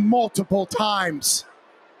multiple times.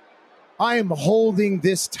 I am holding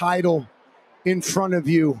this title in front of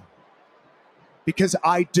you because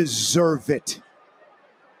I deserve it.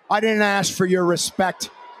 I didn't ask for your respect.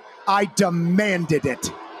 I demanded it.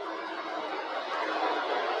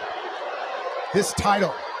 This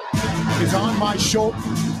title is on my shoulder.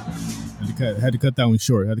 Had to cut that one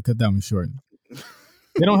short. They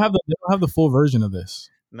don't have the full version of this.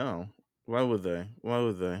 No. Why would they?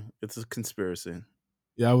 It's a conspiracy.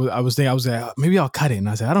 Yeah, I was like, maybe I'll cut it. And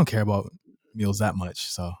I said, I don't care about Meelz that much,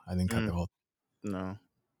 so I didn't cut the whole. No.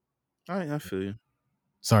 I feel you.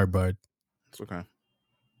 Sorry, bud. It's okay.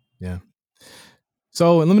 Yeah.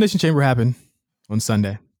 So Elimination Chamber happened on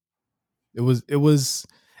Sunday. It was.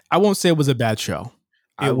 I won't say it was a bad show.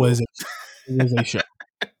 It was a show.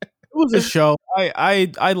 It was a show.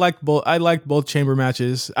 I liked both chamber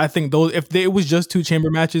matches. I think it was just 2 chamber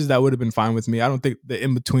matches, that would have been fine with me. I don't think the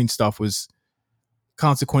in between stuff was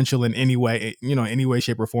consequential in any way, any way,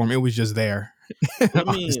 shape, or form. It was just there. Let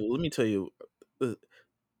me tell you,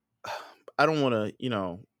 I don't want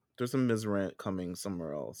to. There's a Miz rant coming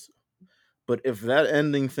somewhere else, but if that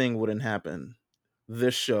ending thing wouldn't happen,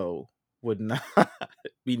 this show would not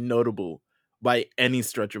be notable by any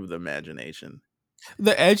stretch of the imagination.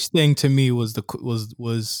 The Edge thing to me was the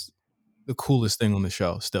coolest thing on the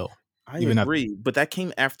show. Still, I agree, but that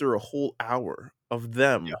came after a whole hour of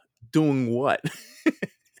them doing what?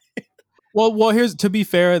 Well, here's, to be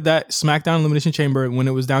fair, that SmackDown Elimination Chamber, when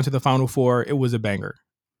it was down to the final 4, it was a banger.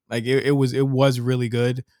 Like it was really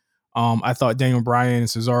good. I thought Daniel Bryan and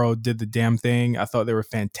Cesaro did the damn thing. I thought they were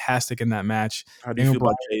fantastic in that match. How do you feel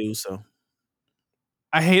about Jey Uso?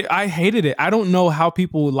 I hated it. I don't know how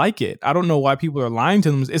people like it. I don't know why people are lying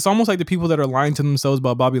to them. It's almost like the people that are lying to themselves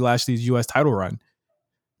about Bobby Lashley's US title run.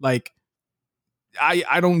 Like,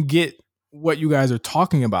 I don't get what you guys are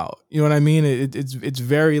talking about. You know what I mean? It's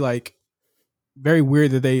very very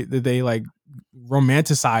weird that they like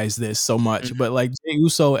romanticize this so much. Mm-hmm. But like Jey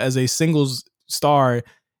Uso as a singles star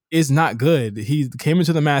is not good. He came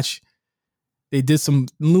into the match. They did some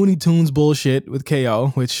Looney Tunes bullshit with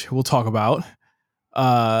KO, which we'll talk about.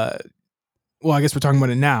 Well, I guess we're talking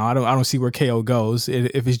about it now. I don't see where KO goes.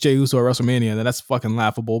 If it's Jey Uso or WrestleMania, then that's fucking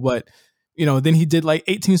laughable. But then he did like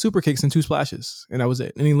 18 super kicks and 2 splashes, and that was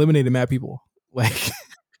it. And he eliminated mad people. Like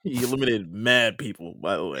he eliminated mad people,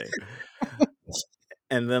 by the way,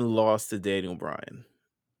 and then lost to Daniel Bryan.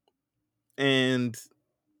 And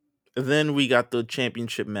then we got the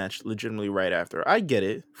championship match legitimately right after. I get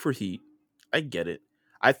it for heat. I get it.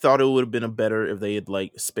 I thought it would have been better if they had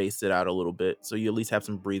like spaced it out a little bit, so you at least have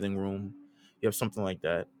some breathing room. You have something like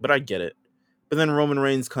that, but I get it. But then Roman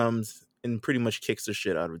Reigns comes and pretty much kicks the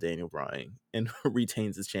shit out of Daniel Bryan and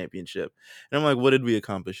retains his championship. And I'm like, what did we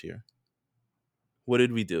accomplish here? What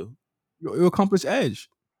did we do? You accomplished Edge.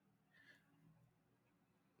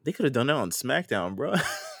 They could have done that on SmackDown, bro.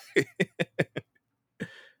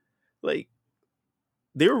 Like,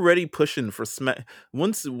 they were already pushing for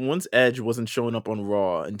Once Edge wasn't showing up on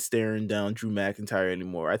Raw and staring down Drew McIntyre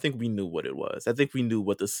anymore, I think we knew what it was. I think we knew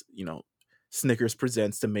what this, Snickers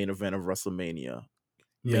presents the main event of WrestleMania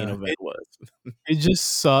main event was. It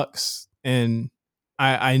just sucks. And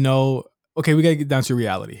I know, okay, we got to get down to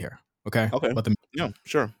reality here. Okay. Yeah,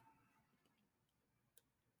 sure.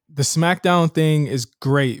 The SmackDown thing is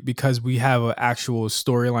great because we have an actual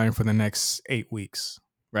storyline for the next 8 weeks,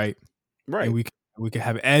 right? Right. And we could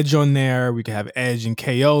have Edge on there. We could have Edge and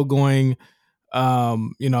KO going,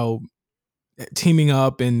 teaming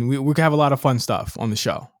up, and we could have a lot of fun stuff on the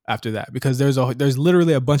show after that, because there's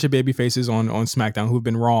literally a bunch of baby faces on SmackDown who've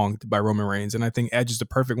been wronged by Roman Reigns, and I think Edge is the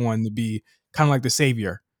perfect one to be kind of like the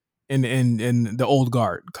savior in the old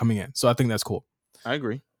guard coming in. So I think that's cool. I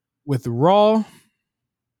agree. With Raw,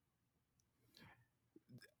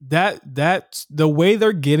 that the way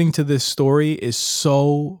they're getting to this story is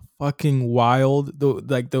so fucking wild.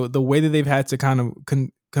 The way that they've had to kind of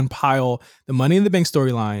compile the Money in the Bank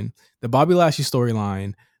storyline, the Bobby Lashley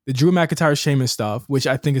storyline, the Drew McIntyre Sheamus stuff, which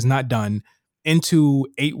I think is not done, into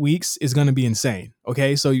 8 weeks is going to be insane.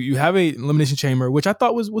 Okay, so you have a Elimination Chamber, which I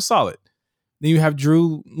thought was solid. Then you have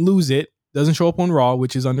Drew lose it, doesn't show up on Raw,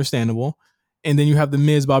 which is understandable, and then you have the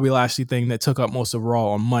Miz Bobby Lashley thing that took up most of Raw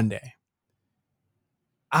on Monday.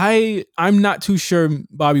 I'm not too sure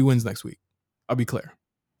Bobby wins next week. I'll be clear.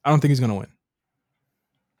 I don't think he's going to win.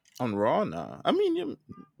 On Raw? Nah. I mean,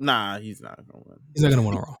 nah, he's not going to win. He's not going to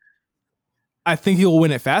win on Raw. I think he'll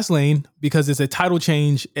win at Fastlane because it's a title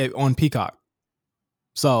change on Peacock.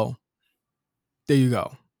 So there you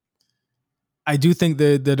go. I do think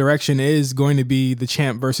the direction is going to be the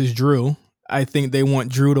champ versus Drew. I think they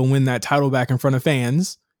want Drew to win that title back in front of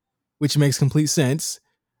fans, which makes complete sense.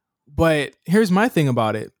 But here's my thing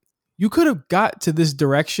about it. You could have got to this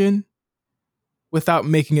direction without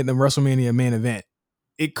making it the WrestleMania main event.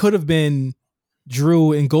 It could have been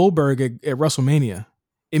Drew and Goldberg at WrestleMania.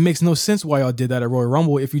 It makes no sense why y'all did that at Royal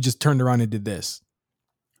Rumble if you just turned around and did this.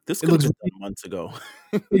 This could have been done months ago.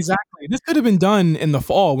 Exactly. This could have been done in the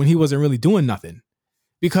fall when he wasn't really doing nothing.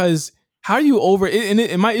 Because how do you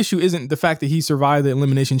and my issue isn't the fact that he survived the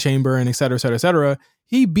Elimination Chamber and et cetera, et cetera, et cetera.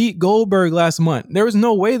 He beat Goldberg last month. There was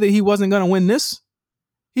no way that he wasn't going to win this.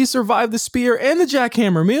 He survived the spear and the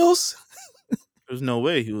jackhammer, Meelz. There's no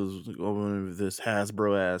way he was over this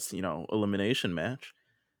Hasbro ass, elimination match.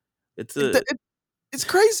 It's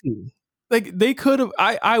crazy. Like they could have,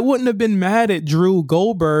 I wouldn't have been mad at Drew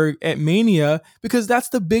Goldberg at Mania because that's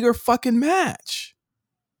the bigger fucking match.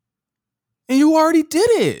 And you already did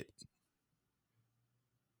it.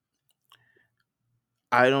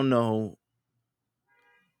 I don't know.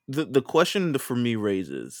 The question for me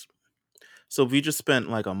raises, so we just spent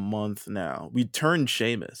like a month now. We turned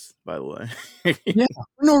Sheamus, by the way. Yeah,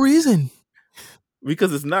 for no reason.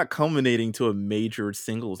 Because it's not culminating to a major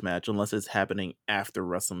singles match unless it's happening after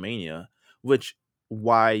WrestleMania, which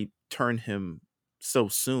why turn him so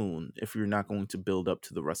soon if you're not going to build up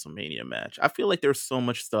to the WrestleMania match? I feel like there's so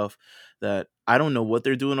much stuff that I don't know what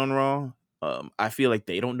they're doing on Raw. I feel like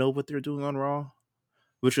they don't know what they're doing on Raw,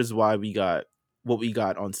 which is why we got what we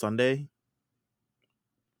got on Sunday.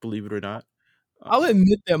 Believe it or not. I'll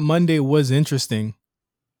admit that Monday was interesting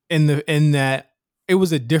in that it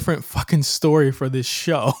was a different fucking story for this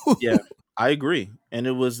show. Yeah, I agree. And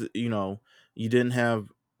it was, you didn't have,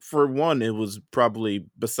 for one, it was probably,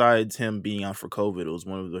 besides him being out for COVID, it was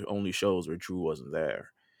one of the only shows where Drew wasn't there.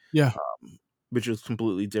 Yeah. Which was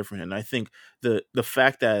completely different. And I think the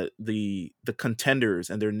fact that the contenders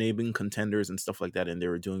and they're naming contenders and stuff like that, and they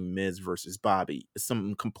were doing Miz versus Bobby, is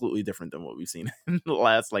something completely different than what we've seen in the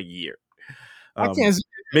last year. I can't,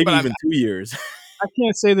 maybe even 2 years. I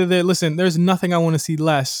can't say that listen, there's nothing I want to see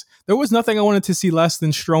less. There was nothing I wanted to see less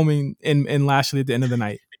than Strowman and Lashley at the end of the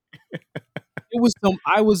night. It was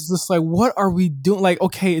I was just like, what are we doing? Like,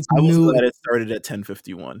 okay, it's I was new. glad it started at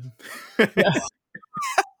 10:51. Yeah.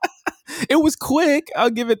 It was quick. I'll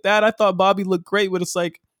give it that. I thought Bobby looked great, but it's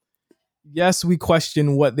like, yes, we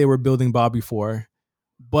question what they were building Bobby for,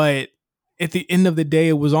 but at the end of the day,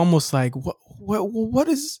 it was almost like, what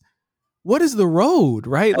is the road,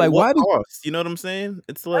 right? At like, what why did cost? You know what I'm saying?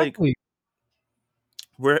 It's like exactly.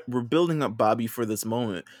 we're building up Bobby for this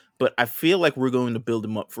moment, but I feel like we're going to build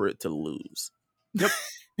him up for it to lose.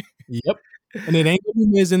 Yep. And it ain't gonna be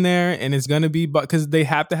Miz in there, and it's gonna be because they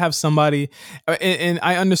have to have somebody. And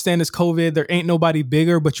I understand it's COVID. There ain't nobody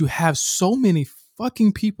bigger, but you have so many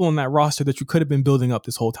fucking people on that roster that you could have been building up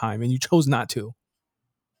this whole time, and you chose not to.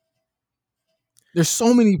 There's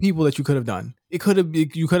so many people that you could have done. You could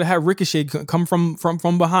have had Ricochet come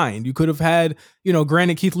from behind. You could have had,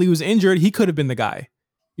 granted Keith Lee was injured. He could have been the guy.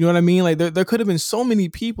 You know what I mean? Like there could have been so many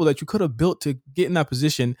people that you could have built to get in that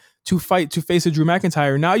position to face a Drew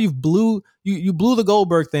McIntyre. Now you blew the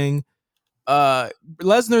Goldberg thing.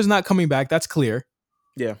 Lesnar's not coming back. That's clear.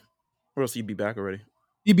 Yeah. Or else he'd be back already.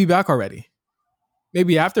 He'd be back already.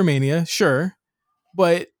 Maybe after Mania, sure.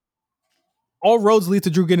 But all roads lead to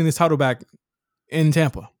Drew getting his title back in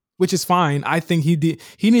Tampa, which is fine. I think he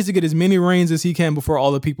needs to get as many reigns as he can before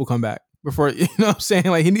all the people come back. Before, you know what I'm saying?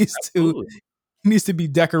 Like he needs to be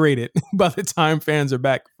decorated by the time fans are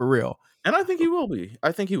back for real. And I think he will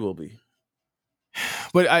be.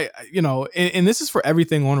 But and this is for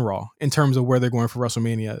everything on Raw in terms of where they're going for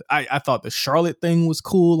WrestleMania. I thought the Charlotte thing was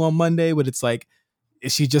cool on Monday, but it's like,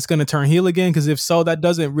 is she just going to turn heel again? Because if so, that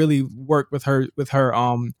doesn't really work with her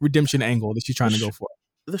redemption angle that she's trying to go for.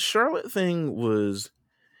 The Charlotte thing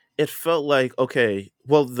it felt like, okay,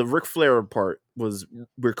 well, the Ric Flair part was,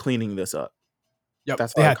 we're cleaning this up. Yep,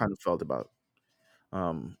 that's how I kind of felt about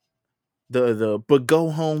but go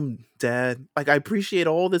home, Dad. Like, I appreciate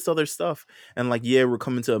all this other stuff, and like, yeah, we're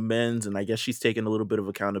coming to amends, and I guess she's taking a little bit of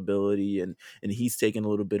accountability, and he's taking a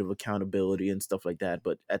little bit of accountability and stuff like that.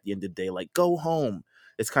 But at the end of the day, like, go home.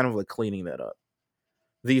 It's kind of like cleaning that up.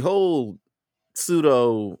 The whole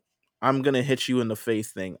pseudo I'm gonna hit you in the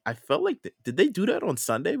face thing, I felt like did they do that on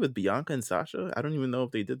Sunday with Bianca and Sasha? I don't even know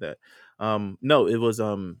if they did that. No, it was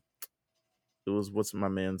what's my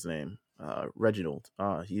man's name? Reginald.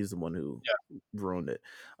 He's the one who ruined it.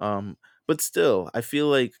 But still, I feel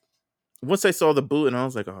like once I saw the boot, and I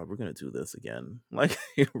was like, oh, we're gonna do this again. Like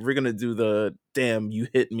we're gonna do the damn you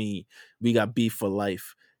hit me, we got beef for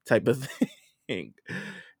life type of thing.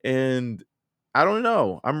 And I don't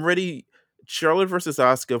know. I'm ready. Charlotte versus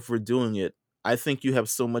Asuka, if we're doing it, I think you have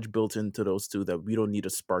so much built into those two that we don't need to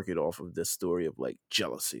spark it off of this story of like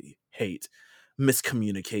jealousy, hate,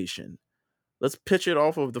 miscommunication. Let's pitch it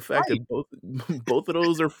off of the fact that both of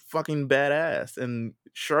those are fucking badass, and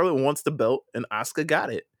Charlotte wants the belt, and Asuka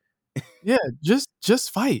got it. Yeah,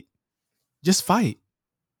 just fight. Just fight.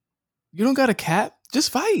 You don't got a cap.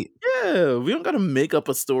 Just fight. Yeah, we don't got to make up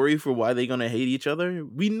a story for why they're gonna hate each other.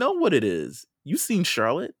 We know what it is. You've seen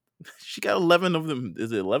Charlotte. She got 11 of them.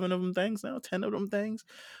 Is it 11 of them things now? 10 of them things.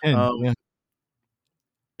 Yeah.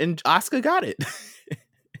 And Asuka got it.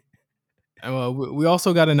 Well, we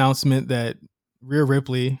also got an announcement that Rhea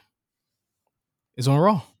Ripley is on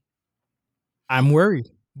Raw. I'm worried,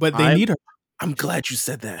 but they need her. I'm glad you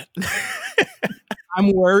said that.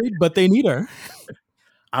 I'm worried, but they need her.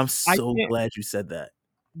 I'm so glad you said that.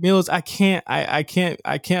 Meelz,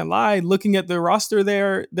 I can't lie. Looking at the roster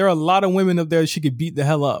there are a lot of women up there she could beat the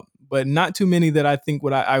hell up, but not too many that I think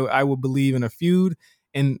I would believe in a feud.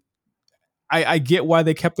 And I get why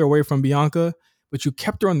they kept her away from Bianca, but you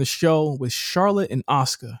kept her on the show with Charlotte and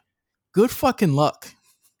Asuka. Good fucking luck.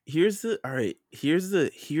 Here's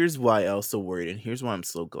why I was so worried, and here's why I'm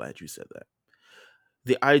so glad you said that.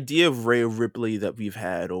 The idea of Rhea Ripley that we've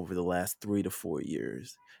had over the last 3 to 4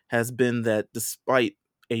 years has been that despite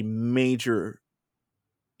a major,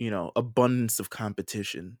 abundance of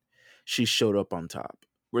competition, she showed up on top.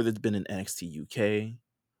 Whether it's been in NXT UK,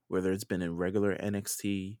 whether it's been in regular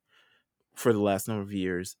NXT, for the last number of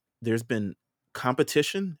years, there's been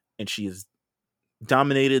competition, and she has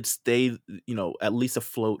dominated, stayed, at least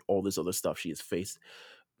afloat, all this other stuff. She has faced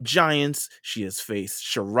giants, she has faced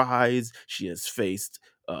Shirais, she has faced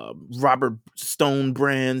Robert Stone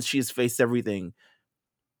brands, she has faced everything.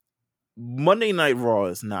 Monday Night Raw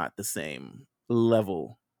is not the same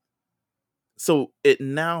level. So it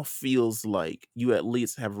now feels like you at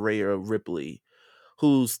least have Rhea Ripley,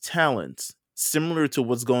 whose talents, similar to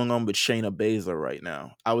what's going on with Shayna Baszler right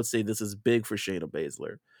now. I would say this is big for Shayna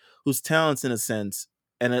Baszler, whose talents, in a sense,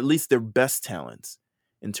 and at least their best talents,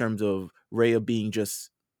 in terms of Rhea being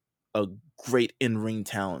just a great in-ring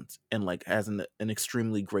talent and like has an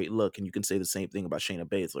extremely great look, and you can say the same thing about Shayna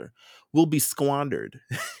Baszler, will be squandered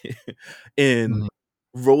in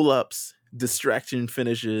roll-ups, distraction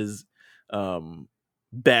finishes,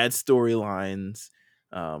 bad storylines,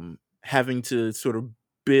 having to sort of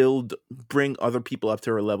bring other people up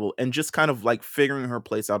to her level, and just kind of like figuring her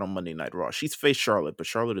place out on Monday Night Raw. She's faced Charlotte, but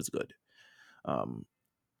Charlotte is good.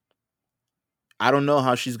 I don't know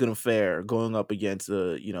how she's going to fare going up against,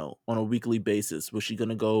 on a weekly basis. Was she going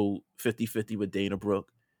to go 50-50 with Dana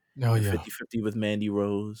Brooke? No, 50-50 with Mandy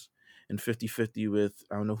Rose, and 50-50 with,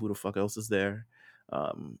 I don't know who the fuck else is there.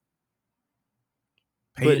 Peyton.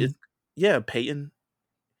 But Peyton.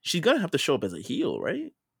 She's going to have to show up as a heel,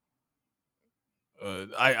 right?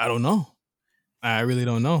 I don't know. I really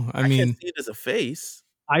don't know. I mean, can't see it as a face.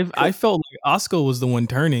 I felt like Asuka was the one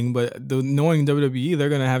turning, but knowing WWE, they're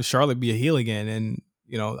gonna have Charlotte be a heel again, and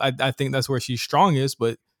I think that's where she's strongest.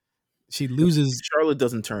 But she loses. If Charlotte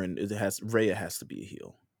doesn't turn. Rhea has to be a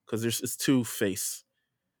heel because it's too face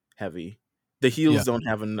heavy. The heels don't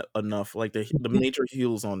have enough. Like the major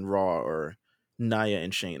heels on Raw are Nia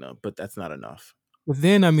and Shayna, but that's not enough. But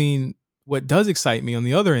then, I mean, what does excite me on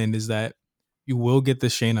the other end is that you will get the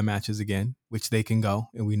Shayna matches again, which they can go,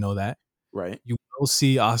 and we know that. Right. You will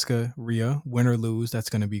see Asuka, Rhea, win or lose. That's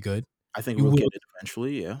going to be good. I think we'll get it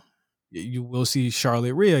eventually, yeah. You will see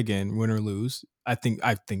Charlotte, Rhea again, win or lose. I think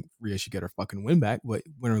Rhea should get her fucking win back, but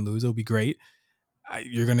win or lose, it'll be great.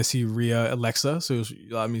 You're going to see Rhea, Alexa, so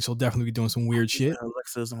I mean, she'll definitely be doing some weird shit.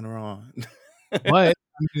 Alexa's on her own. But I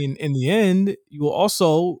mean, in the end, you will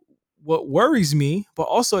also, what worries me, but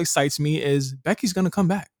also excites me, is Becky's going to come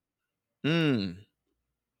back. Becky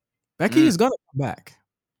is going to come back.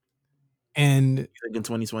 And you think in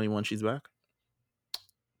 2021 she's back?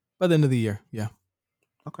 By the end of the year, yeah.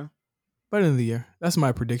 Okay. By the end of the year. That's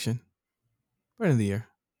my prediction. By the end of the year.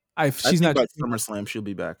 If she's think not by SummerSlam, she'll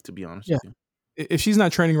be back, to be honest with you. If she's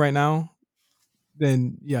not training right now,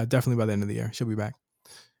 then yeah, definitely by the end of the year, she'll be back.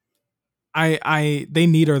 They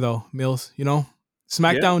need her though, Meelz,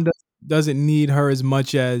 SmackDown doesn't need her as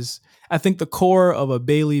much as I think the core of a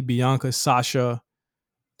Bayley, Bianca, Sasha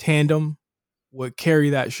tandem would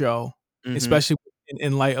carry that show. Especially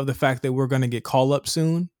in light of the fact that we're going to get call up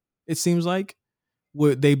soon, it seems like.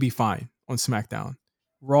 Would they be fine on SmackDown?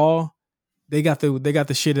 Raw, they got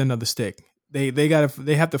the shit end of the stick. they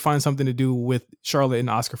have to find something to do with Charlotte and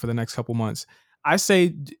Oscar for the next couple months. I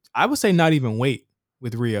would say not even wait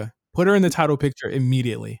with Rhea. Put her in the title picture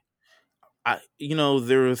immediately.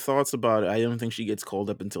 There are thoughts about it. I don't think she gets called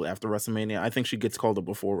up until after WrestleMania. I think she gets called up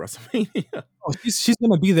before WrestleMania. Oh, she's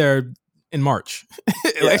gonna be there in March.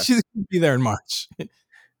 Yeah. She's gonna be there in March.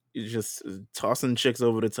 It's just tossing chicks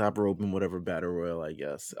over the top rope in whatever battle royal, I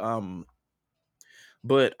guess.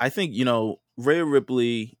 But I think Rhea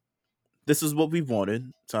Ripley. This is what we've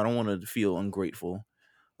wanted, so I don't want to feel ungrateful.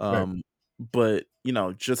 Right. But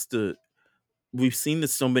we've seen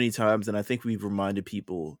this so many times, and I think we've reminded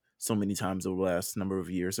people so many times over the last number of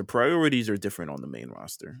years. The priorities are different on the main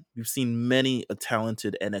roster. We've seen many a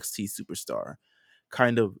talented NXT superstar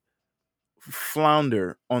kind of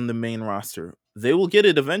flounder on the main roster. They will get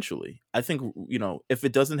it eventually. I think, if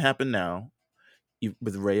it doesn't happen now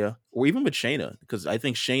with Rhea or even with Shayna, because I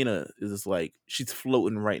think Shayna is like, she's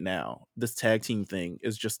floating right now. This tag team thing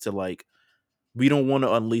is just to like, we don't want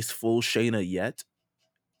to unleash full Shayna yet.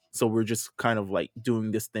 So we're just kind of like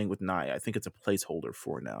doing this thing with Nia. I think it's a placeholder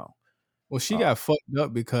for now. Well, she got fucked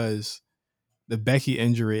up because the Becky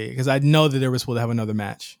injury, because I know that they were supposed to have another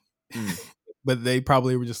match. But they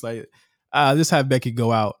probably were just like, just have Becky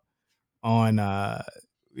go out on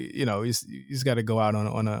he's got to go out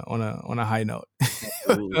on a high note.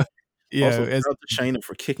 Yeah, also, shout out to Shayna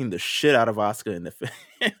for kicking the shit out of Asuka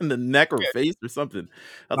in the neck or face or something.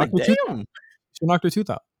 I was like, damn. She knocked her tooth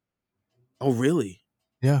out. Oh, really?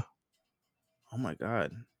 Yeah. Oh my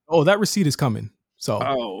God. Oh, that receipt is coming.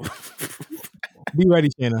 So be ready,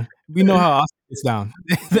 Shayna. We know how Asuka gets down.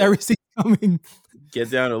 That receipt's coming.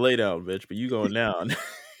 Get down or lay down, bitch. But you going down.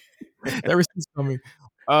 That receipt's coming.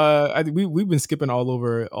 We've been skipping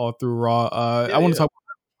all through Raw. I want to talk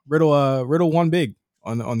about Riddle won big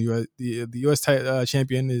on the US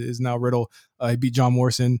champion is now Riddle. He beat John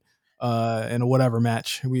Morrison in a whatever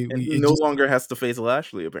match. He no longer has to face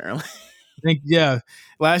Lashley apparently.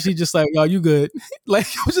 Lashley just like, yo, you good? Like,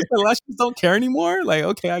 I was just like, Lashley don't care anymore. Like,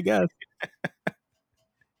 okay, I guess.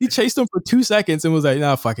 He chased him for 2 seconds and was like,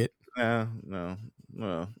 nah, fuck it. No.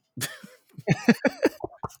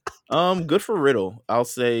 Good for Riddle. I'll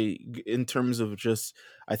say in terms of just,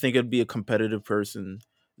 I think it'd be a competitive person.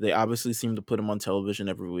 They obviously seem to put him on television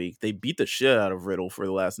every week. They beat the shit out of Riddle for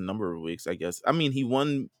the last number of weeks, I guess. I mean, he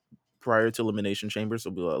won prior to Elimination Chamber, so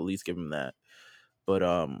we'll at least give him that. But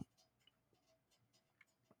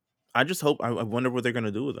I just hope. I wonder what they're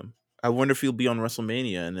gonna do with him. I wonder if he'll be on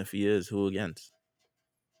WrestleMania, and if he is, who against?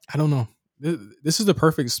 I don't know. This is the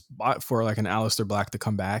perfect spot for like an Aleister Black to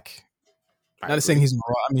come back. Not saying he's on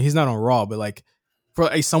Raw. I mean, he's not on Raw, but like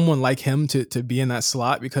for someone like him to be in that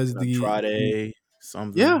slot because Friday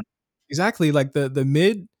something. Yeah, exactly. Like the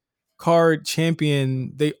mid card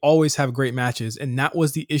champion, they always have great matches, and that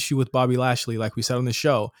was the issue with Bobby Lashley. Like we said on the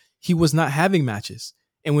show, he was not having matches.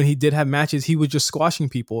 And when he did have matches, he was just squashing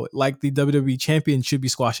people like the WWE champion should be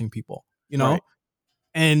squashing people, Right.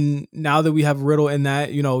 And now that we have Riddle in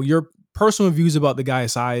that, your personal views about the guy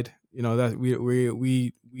aside, that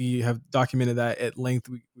we have documented that at length.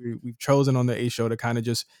 We've chosen on the A show to kind of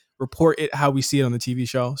just report it how we see it on the TV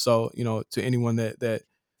show. So, to anyone that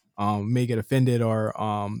may get offended or,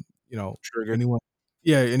 triggered. anyone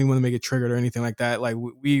that may get triggered or anything like that. Like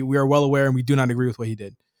we are well aware and we do not agree with what he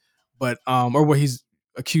did, but, or what he's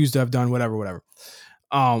accused to have done, whatever.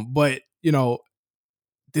 But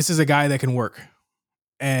this is a guy that can work,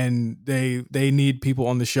 and they need people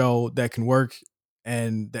on the show that can work,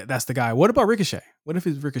 and that's the guy. What about Ricochet? What if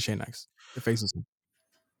it's Ricochet next that faces him?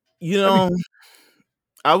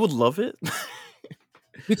 I would love it.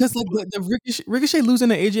 Because like the Ricochet losing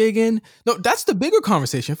to AJ again. No, that's the bigger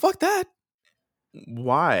conversation. Fuck that.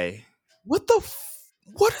 Why? What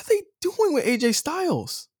are they doing with AJ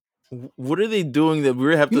Styles? What are they doing that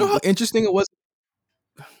we have to? You know how interesting it was?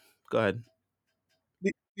 Go ahead.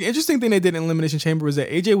 The interesting thing they did in Elimination Chamber was that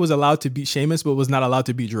AJ was allowed to beat Sheamus, but was not allowed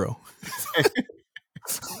to beat Drew.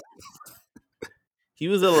 He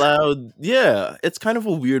was allowed. Yeah, it's kind of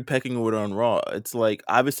a weird pecking order on Raw. It's like,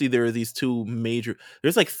 obviously there are these two major.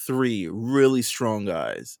 There's like three really strong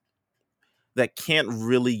guys that can't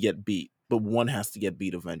really get beat, but one has to get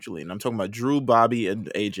beat eventually. And I'm talking about Drew, Bobby,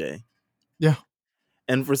 and AJ. Yeah.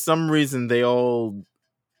 And for some reason, they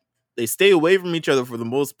stay away from each other for the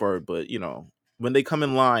most part. But, when they come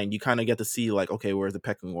in line, you kind of get to see like, okay, where the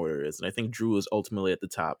pecking order is. And I think Drew is ultimately at the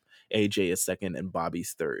top. AJ is second and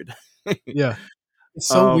Bobby's third. Yeah. It's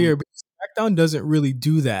so weird. But SmackDown doesn't really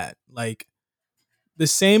do that. Like the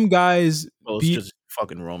same guys beat just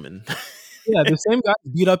fucking Roman. Yeah, the same guys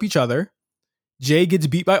beat up each other. Jay gets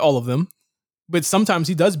beat by all of them, but sometimes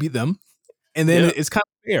he does beat them. And then it's kind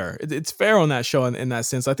of fair. It's fair on that show in that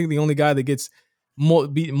sense. I think the only guy that gets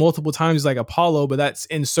beat multiple times is like Apollo, but that's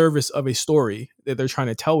in service of a story that they're trying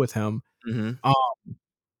to tell with him.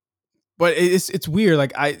 But it's weird.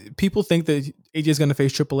 Like people think that AJ is going to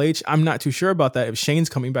face Triple H. I'm not too sure about that. If Shane's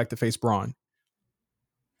coming back to face Braun,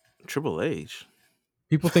 Triple H.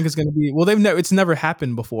 People think it's going to be it's never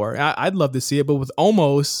happened before. I'd love to see it, but with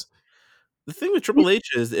Omos. The thing with Triple H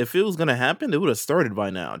is, if it was going to happen, it would have started by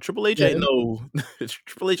now. Triple H ain't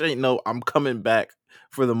no. I'm coming back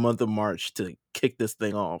for the month of March to kick this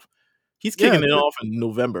thing off. He's kicking it off in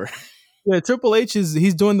November. Yeah, Triple H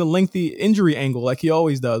he's doing the lengthy injury angle like he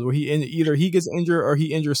always does, where either he gets injured or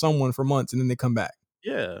he injures someone for months and then they come back.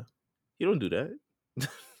 Yeah, you don't do that.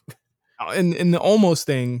 And the Omos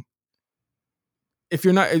thing, if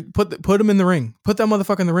you're not put him in the ring, put that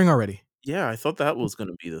motherfucker in the ring already. Yeah, I thought that was going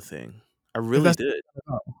to be the thing. I really did.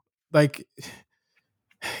 Like,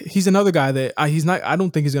 he's another guy that he's not. I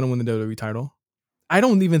don't think he's going to win the WWE title. I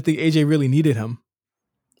don't even think AJ really needed him.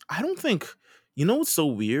 I don't think. You know what's so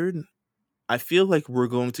weird? I feel like we're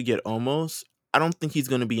going to get Omos. I don't think he's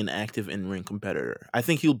going to be an active in-ring competitor. I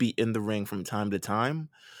think he'll be in the ring from time to time,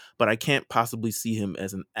 but I can't possibly see him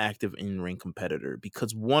as an active in-ring competitor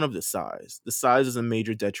because one of the size is a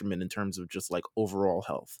major detriment in terms of just like overall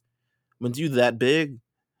health. When you're that big,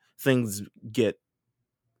 things get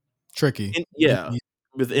tricky.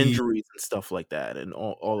 With injuries and stuff like that and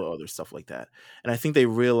all the other stuff like that. And I think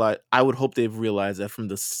I would hope they've realized that from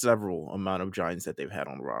the several amount of giants that they've had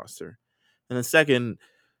on the roster. And then second,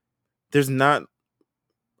 there's not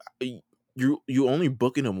you only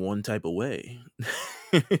booking them one type of way.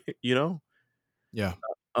 You know? Yeah.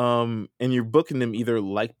 And you're booking them either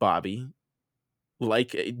like Bobby,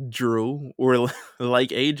 like Drew, or like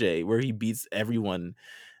AJ, where he beats everyone.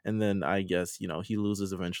 And then I guess, he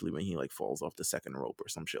loses eventually when he like falls off the second rope or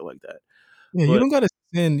some shit like that. Yeah, you don't gotta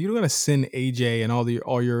send AJ and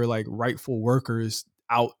all your like rightful workers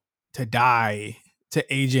out to die to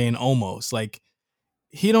AJ and Omos. Like,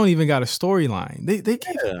 he don't even got a storyline.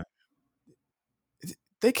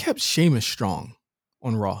 They kept Sheamus strong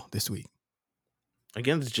on Raw this week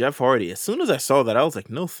against Jeff Hardy. As soon as I saw that, I was like,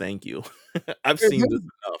 no, thank you. I've seen this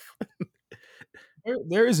enough.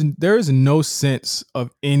 There is no sense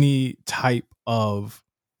of any type of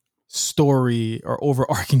story or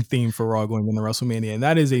overarching theme for Raw going into WrestleMania, and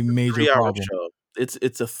that is a major problem. Show. It's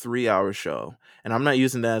a 3-hour show, and I'm not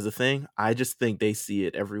using that as a thing. I just think they see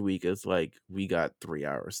it every week as like, we got 3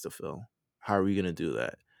 hours to fill. How are we gonna do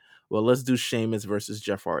that? Well, let's do Sheamus versus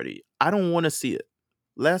Jeff Hardy. I don't want to see it.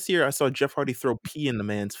 Last year, I saw Jeff Hardy throw pee in the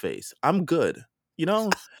man's face. I'm good.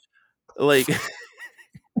 Like,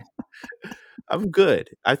 I'm good.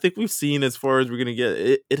 I think we've seen as far as we're gonna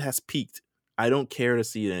get. It has peaked. I don't care to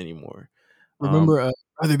see it anymore. Remember,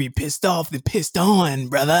 rather be pissed off than pissed on,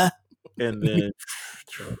 brother. And then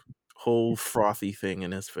whole frothy thing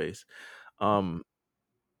in his face. Yeah,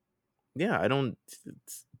 I don't.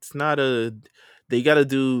 It's not a. They gotta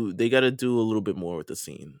do a little bit more with the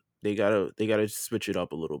scene. They gotta switch it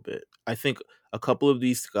up a little bit. I think a couple of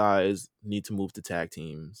these guys need to move to tag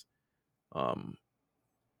teams.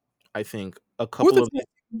 I think a couple who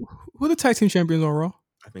are the tag team champions on Raw?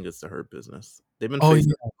 I think it's the Hurt Business. They've been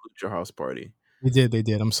facing your house party. They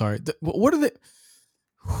did. I'm sorry. What are they?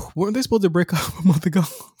 Weren't they supposed to break up a month ago?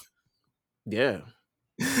 Yeah.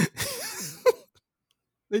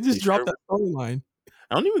 They just dropped that storyline.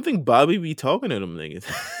 I don't even think Bobby be talking to them niggas.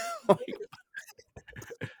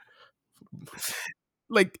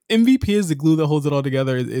 Like, MVP is the glue that holds it all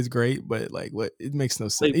together is great, but like, what, it makes no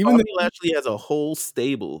sense. Like, even Bobby actually has a whole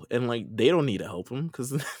stable, and like, they don't need to help him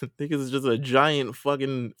because it's just a giant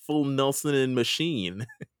fucking full Nelson machine.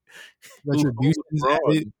 Retribution.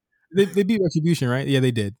 They beat Retribution, right? Yeah,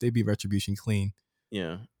 they did. They beat Retribution clean.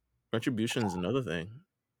 Yeah, Retribution is another thing.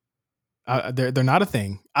 They're not a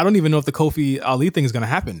thing. I don't even know if the Kofi Ali thing is going to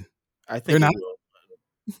happen. I think they're not.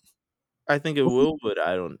 I think it will, but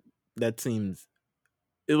I don't. That seems.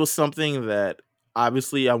 It was something that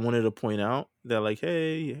obviously I wanted to point out that, like,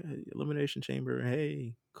 hey, Elimination Chamber,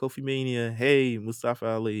 hey, Kofi Mania, hey, Mustafa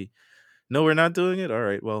Ali. No, we're not doing it. All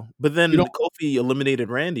right, well, but then Kofi eliminated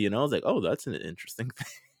Randy, and I was like, oh, that's an interesting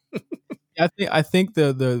thing. I think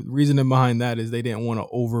the reasoning behind that is they didn't want to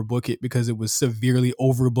overbook it because it was severely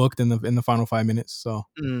overbooked in the final 5 minutes. So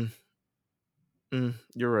you're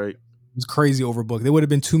right. It was crazy overbooked. There would have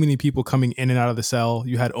been too many people coming in and out of the cell.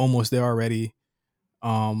 You had almost there already.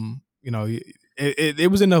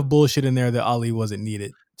 It was enough bullshit in there that Ali wasn't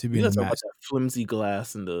needed to be in the match. That flimsy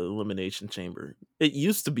glass in the Elimination Chamber. It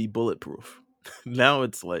used to be bulletproof. Now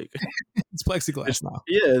it's like It's plexiglass now.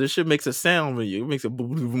 yeah, this shit makes a sound when you it makes a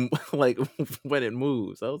boom, boom, boom, like when it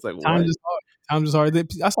moves. I was like, Time's what? just hard. Time's just hard.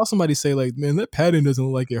 I saw somebody say like, "Man, that padding doesn't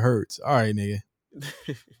look like it hurts." All right, nigga,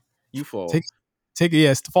 You fall. take it.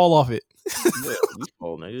 Yes, fall off it. Yeah, you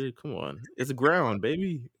fall, nigga. Come on. It's ground,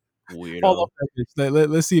 baby. Fall Weirdo. off that bitch.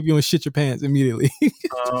 Let's see if you don't shit your pants immediately.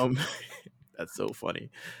 Um that's so funny.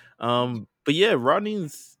 But yeah,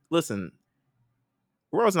 Rodney's listen,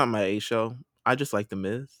 Raw's not my A show. I just like the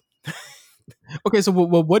Miz. Okay, so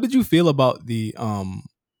what did you feel about the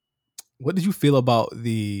What did you feel about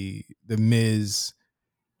the Miz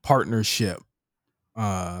partnership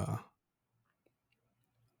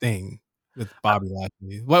thing with Bobby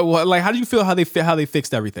Lashley? What like how do you feel how they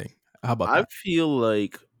fixed everything? How about I that? feel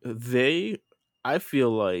like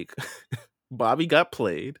Bobby got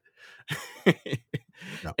played.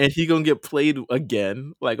 No. And he gonna get played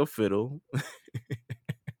again like a fiddle.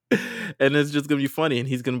 And it's just gonna be funny, and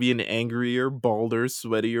he's gonna be an angrier, balder,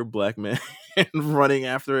 sweatier black man running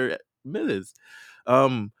after Miz.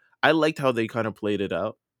 I liked how they kind of played it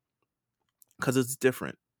out because it's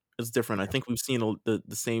different. It's different. I think we've seen the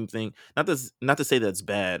same thing. Not to say that's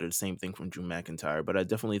bad or the same thing from Drew McIntyre, but I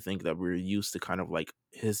definitely think that we're used to kind of like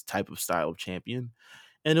his type of style of champion,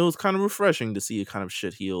 and it was kind of refreshing to see a kind of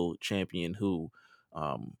shit heel champion who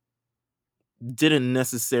didn't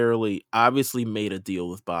necessarily obviously made a deal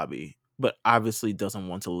with Bobby, but obviously doesn't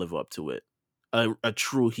want to live up to it. A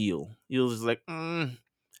true heel. He was just like,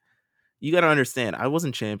 you got to understand, I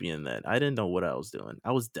wasn't champion then. I didn't know what I was doing.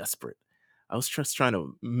 I was desperate. I was just trying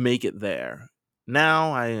to make it there.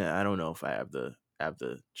 Now I don't know if I have the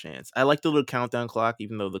chance. I like the little countdown clock,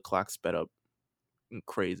 even though the clock sped up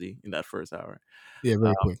crazy in that first hour. Yeah,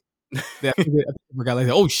 very quick. Yeah, I forgot like,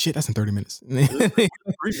 oh shit, that's in 30 minutes. 3 minutes,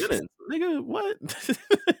 nigga. What? This is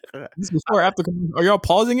before or after. Are y'all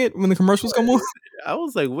pausing it when the commercials come on? I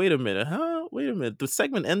was like, wait a minute, huh? Wait a minute. The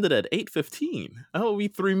segment ended at 8:15. How will be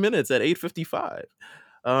 3 minutes at 8:55?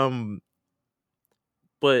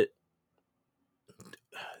 But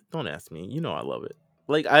don't ask me. You know I love it.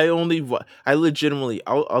 Like I legitimately.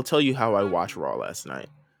 I'll tell you how I watched Raw last night.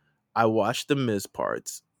 I watched the Miz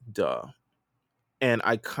parts. Duh. And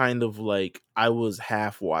I kind of like I was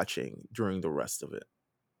half watching during the rest of it.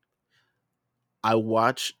 I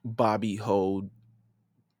watched Bobby hold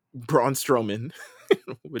Braun Strowman,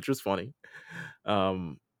 which was funny.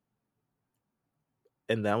 And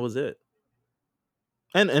that was it.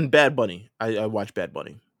 And Bad Bunny. I watched Bad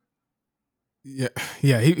Bunny. Yeah,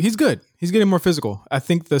 he's good. He's getting more physical. I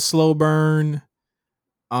think the slow burn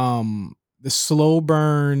of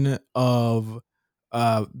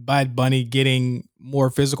Bad Bunny getting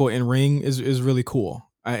more physical in ring is really cool.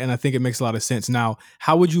 And I think it makes a lot of sense. Now,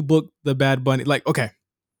 how would you book the Bad Bunny? Like, okay,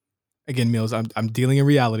 again, Meelz, I'm dealing in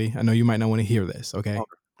reality. I know you might not want to hear this. Okay,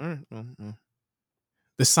 the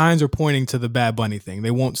signs are pointing to the Bad Bunny thing.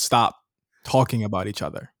 They won't stop talking about each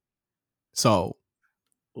other. So,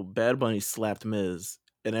 well, Bad Bunny slapped Miz,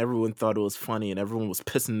 and everyone thought it was funny, and everyone was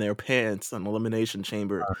pissing their pants on Elimination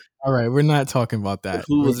Chamber. All right, we're not talking about that.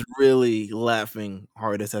 Who was really laughing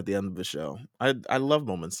hardest at the end of the show? I love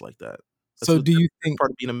moments like that. So do you think part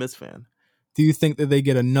of being a Miz fan? Do you think that they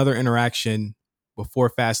get another interaction before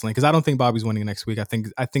Fastlane? Because I don't think Bobby's winning next week. I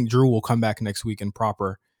think Drew will come back next week and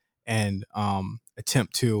proper and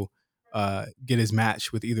attempt to get his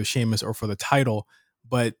match with either Sheamus or for the title.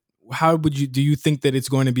 But do you think that it's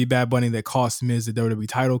going to be Bad Bunny that costs Miz the WWE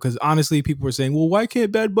title? Because honestly, people were saying, well, why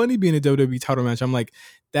can't Bad Bunny be in a WWE title match? I'm like,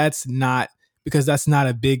 that's not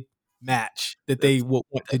a big match that they will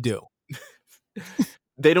want to do.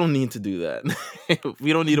 They don't need to do that.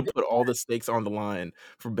 We don't need to put all the stakes on the line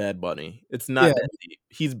for Bad Bunny. It's not that deep.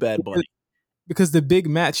 He's Bad Bunny. Because the big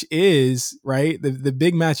match is, right? The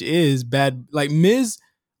big match is bad. Like Miz,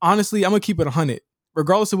 honestly, I'm going to keep it 100.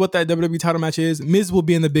 Regardless of what that WWE title match is, Miz will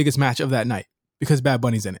be in the biggest match of that night because Bad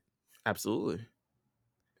Bunny's in it. Absolutely.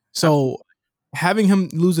 So having him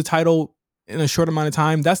lose the title in a short amount of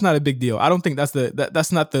time, that's not a big deal. I don't think that's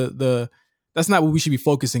that's not what we should be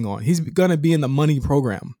focusing on. He's going to be in the money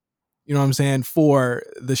program, you know what I'm saying, for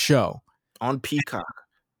the show. On Peacock,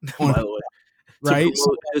 by the way. Right?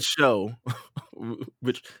 To his show,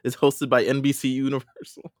 which is hosted by NBC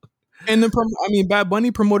Universal. And Bad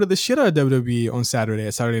Bunny promoted the shit out of WWE on Saturday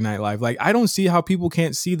at Saturday Night Live. Like, I don't see how people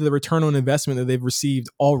can't see the return on investment that they've received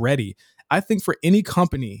already. I think for any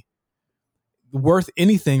company worth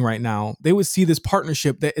anything right now, they would see this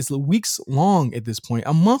partnership that is weeks long at this point,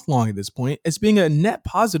 a month long at this point, as being a net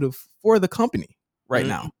positive for the company right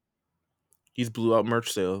now. He's blew out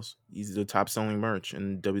merch sales. He's the top selling merch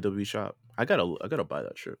in WWE shop. I gotta buy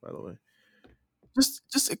that shirt, by the way.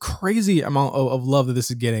 just a crazy amount of love that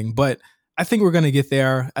this is getting. But I think we're gonna get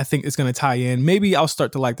there. I think it's gonna tie in. Maybe I'll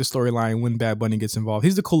start to like the storyline when Bad Bunny gets involved.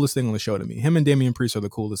 He's the coolest thing on the show to me. Him and Damian Priest are the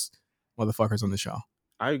coolest motherfuckers on the show.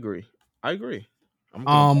 I agree. I'm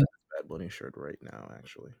going to Bad Bunny shirt right now,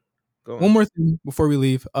 actually. Go on. One more thing before we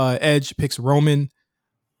leave. Edge picks Roman.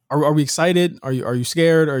 Are we excited? Are you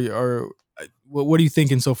scared? What are you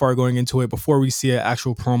thinking so far going into it before we see an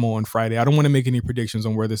actual promo on Friday? I don't want to make any predictions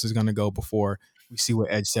on where this is going to go before we see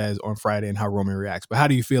what Edge says on Friday and how Roman reacts. But how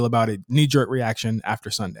do you feel about it? Knee-jerk reaction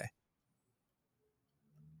after Sunday.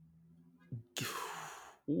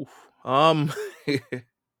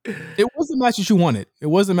 It was the match that you wanted. It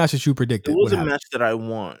was the match that you predicted. It was a match that I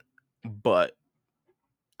want, but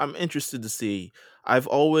I'm interested to see. I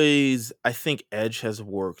think Edge has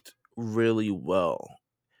worked really well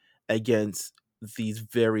against these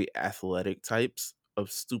very athletic types of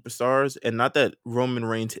superstars, and not that Roman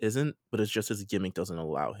Reigns isn't, but it's just his gimmick doesn't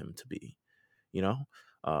allow him to be,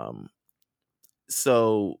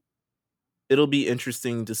 so it'll be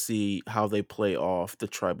interesting to see how they play off the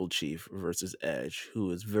tribal chief versus Edge,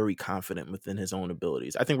 who is very confident within his own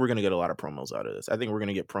abilities. I think we're going to get a lot of promos out of this. I think we're going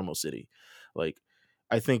to get Promo City.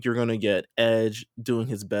 I think you're going to get Edge doing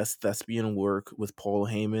his best thespian work with Paul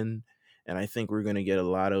Heyman, and I think we're going to get a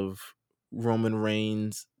lot of Roman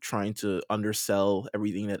Reigns trying to undersell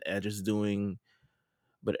everything that Edge is doing,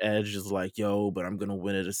 but Edge is like, yo, but I'm going to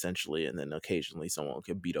win it essentially, and then occasionally someone will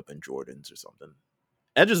get beat up in Jordans or something.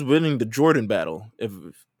 Edge is winning the Jordan battle,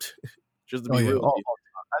 just to be real.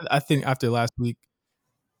 I think after last week,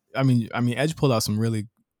 I mean, Edge pulled out some really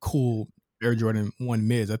cool Air Jordan 1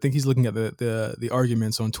 mids. I think he's looking at the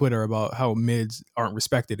arguments on Twitter about how mids aren't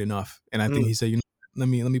respected enough, and I think he said, let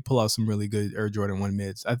me pull out some really good Air Jordan 1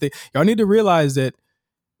 mids. I think y'all need to realize that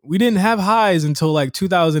we didn't have highs until like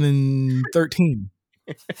 2013,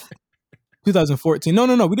 2014.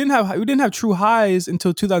 No, we didn't have true highs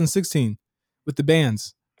until 2016 with the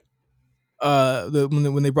bands.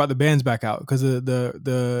 When they brought the bands back out, because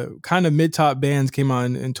the kind of mid top bands came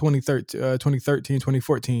on in 2013,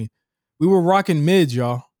 2014. We were rocking mids,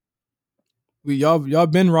 y'all. Y'all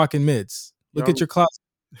been rocking mids. Look at your closet.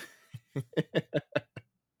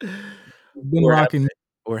 Been rocking,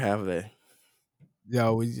 or have they?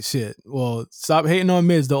 Yo, shit. Well, stop hating on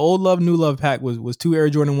mids. The old love, new love pack was 2 Air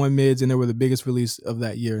Jordan 1 mids, and they were the biggest release of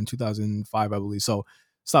that year in 2005, I believe. So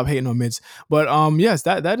stop hating on mids. But yes,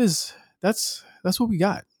 that's what we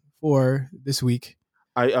got for this week.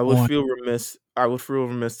 I would feel remiss. I would feel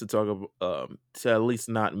remiss to talk about to at least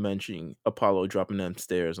not mention Apollo dropping them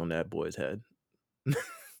stairs on that boy's head.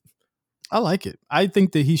 I like it. I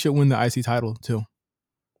think that he should win the IC title too.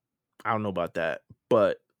 I don't know about that,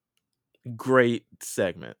 but great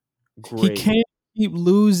segment. Great. He can't keep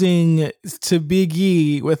losing to Big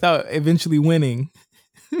E without eventually winning.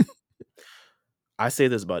 I say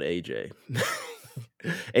this about AJ.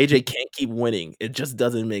 AJ can't keep winning. It just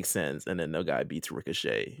doesn't make sense. And then the guy beats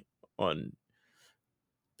Ricochet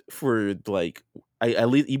at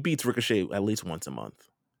least he beats Ricochet at least once a month.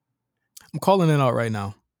 I'm calling it out right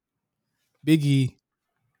now. Big E,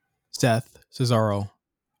 Seth, Cesaro,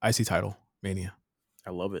 IC title, Mania. I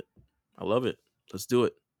love it. Let's do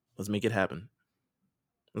it. Let's make it happen.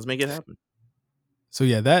 So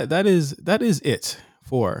yeah, that is it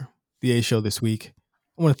for the A Show this week.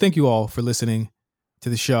 I want to thank you all for listening to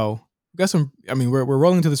the show. We got we're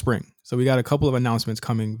rolling into the spring, so we got a couple of announcements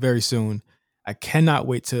coming very soon. I cannot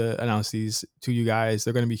wait to announce these to you guys.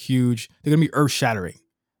 They're going to be huge. They're going to be earth-shattering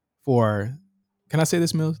for, can I say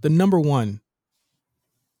this, Meelz? The number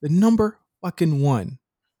fucking one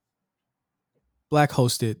Black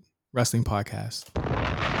hosted wrestling podcast.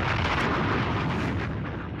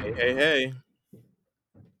 Hey.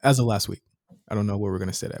 As of last week. I don't know where we're going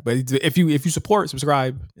to sit at. But if you support,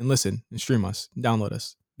 subscribe, and listen, and stream us, download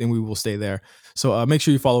us, then we will stay there. So make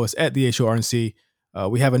sure you follow us at the A Show RNC.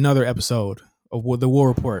 We have another episode of the War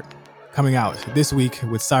Report coming out this week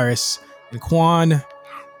with Cyrus and Quan.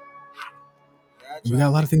 We got a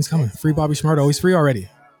lot of things coming. Free Bobby Shmurda. He's free already.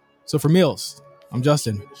 So for Meelz, I'm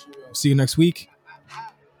Justin. See you next week.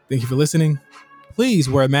 Thank you for listening. Please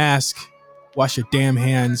wear a mask. Wash your damn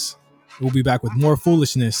hands. We'll be back with more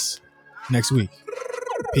foolishness next week.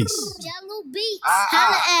 Peace. Jello Beats,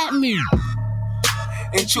 holla at me.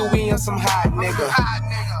 And Chewy on some hot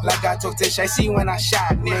nigga. Like I told Tish, I see when I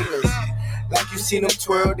shot niggas. Like you seen him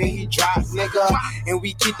twirl, then he drop, nigga. And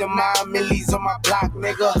we keep the mind millies on my block,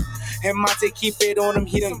 nigga. And Monte keep it on him,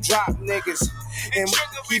 he done drop niggas. And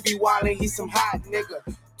he be wildin', he some hot nigga.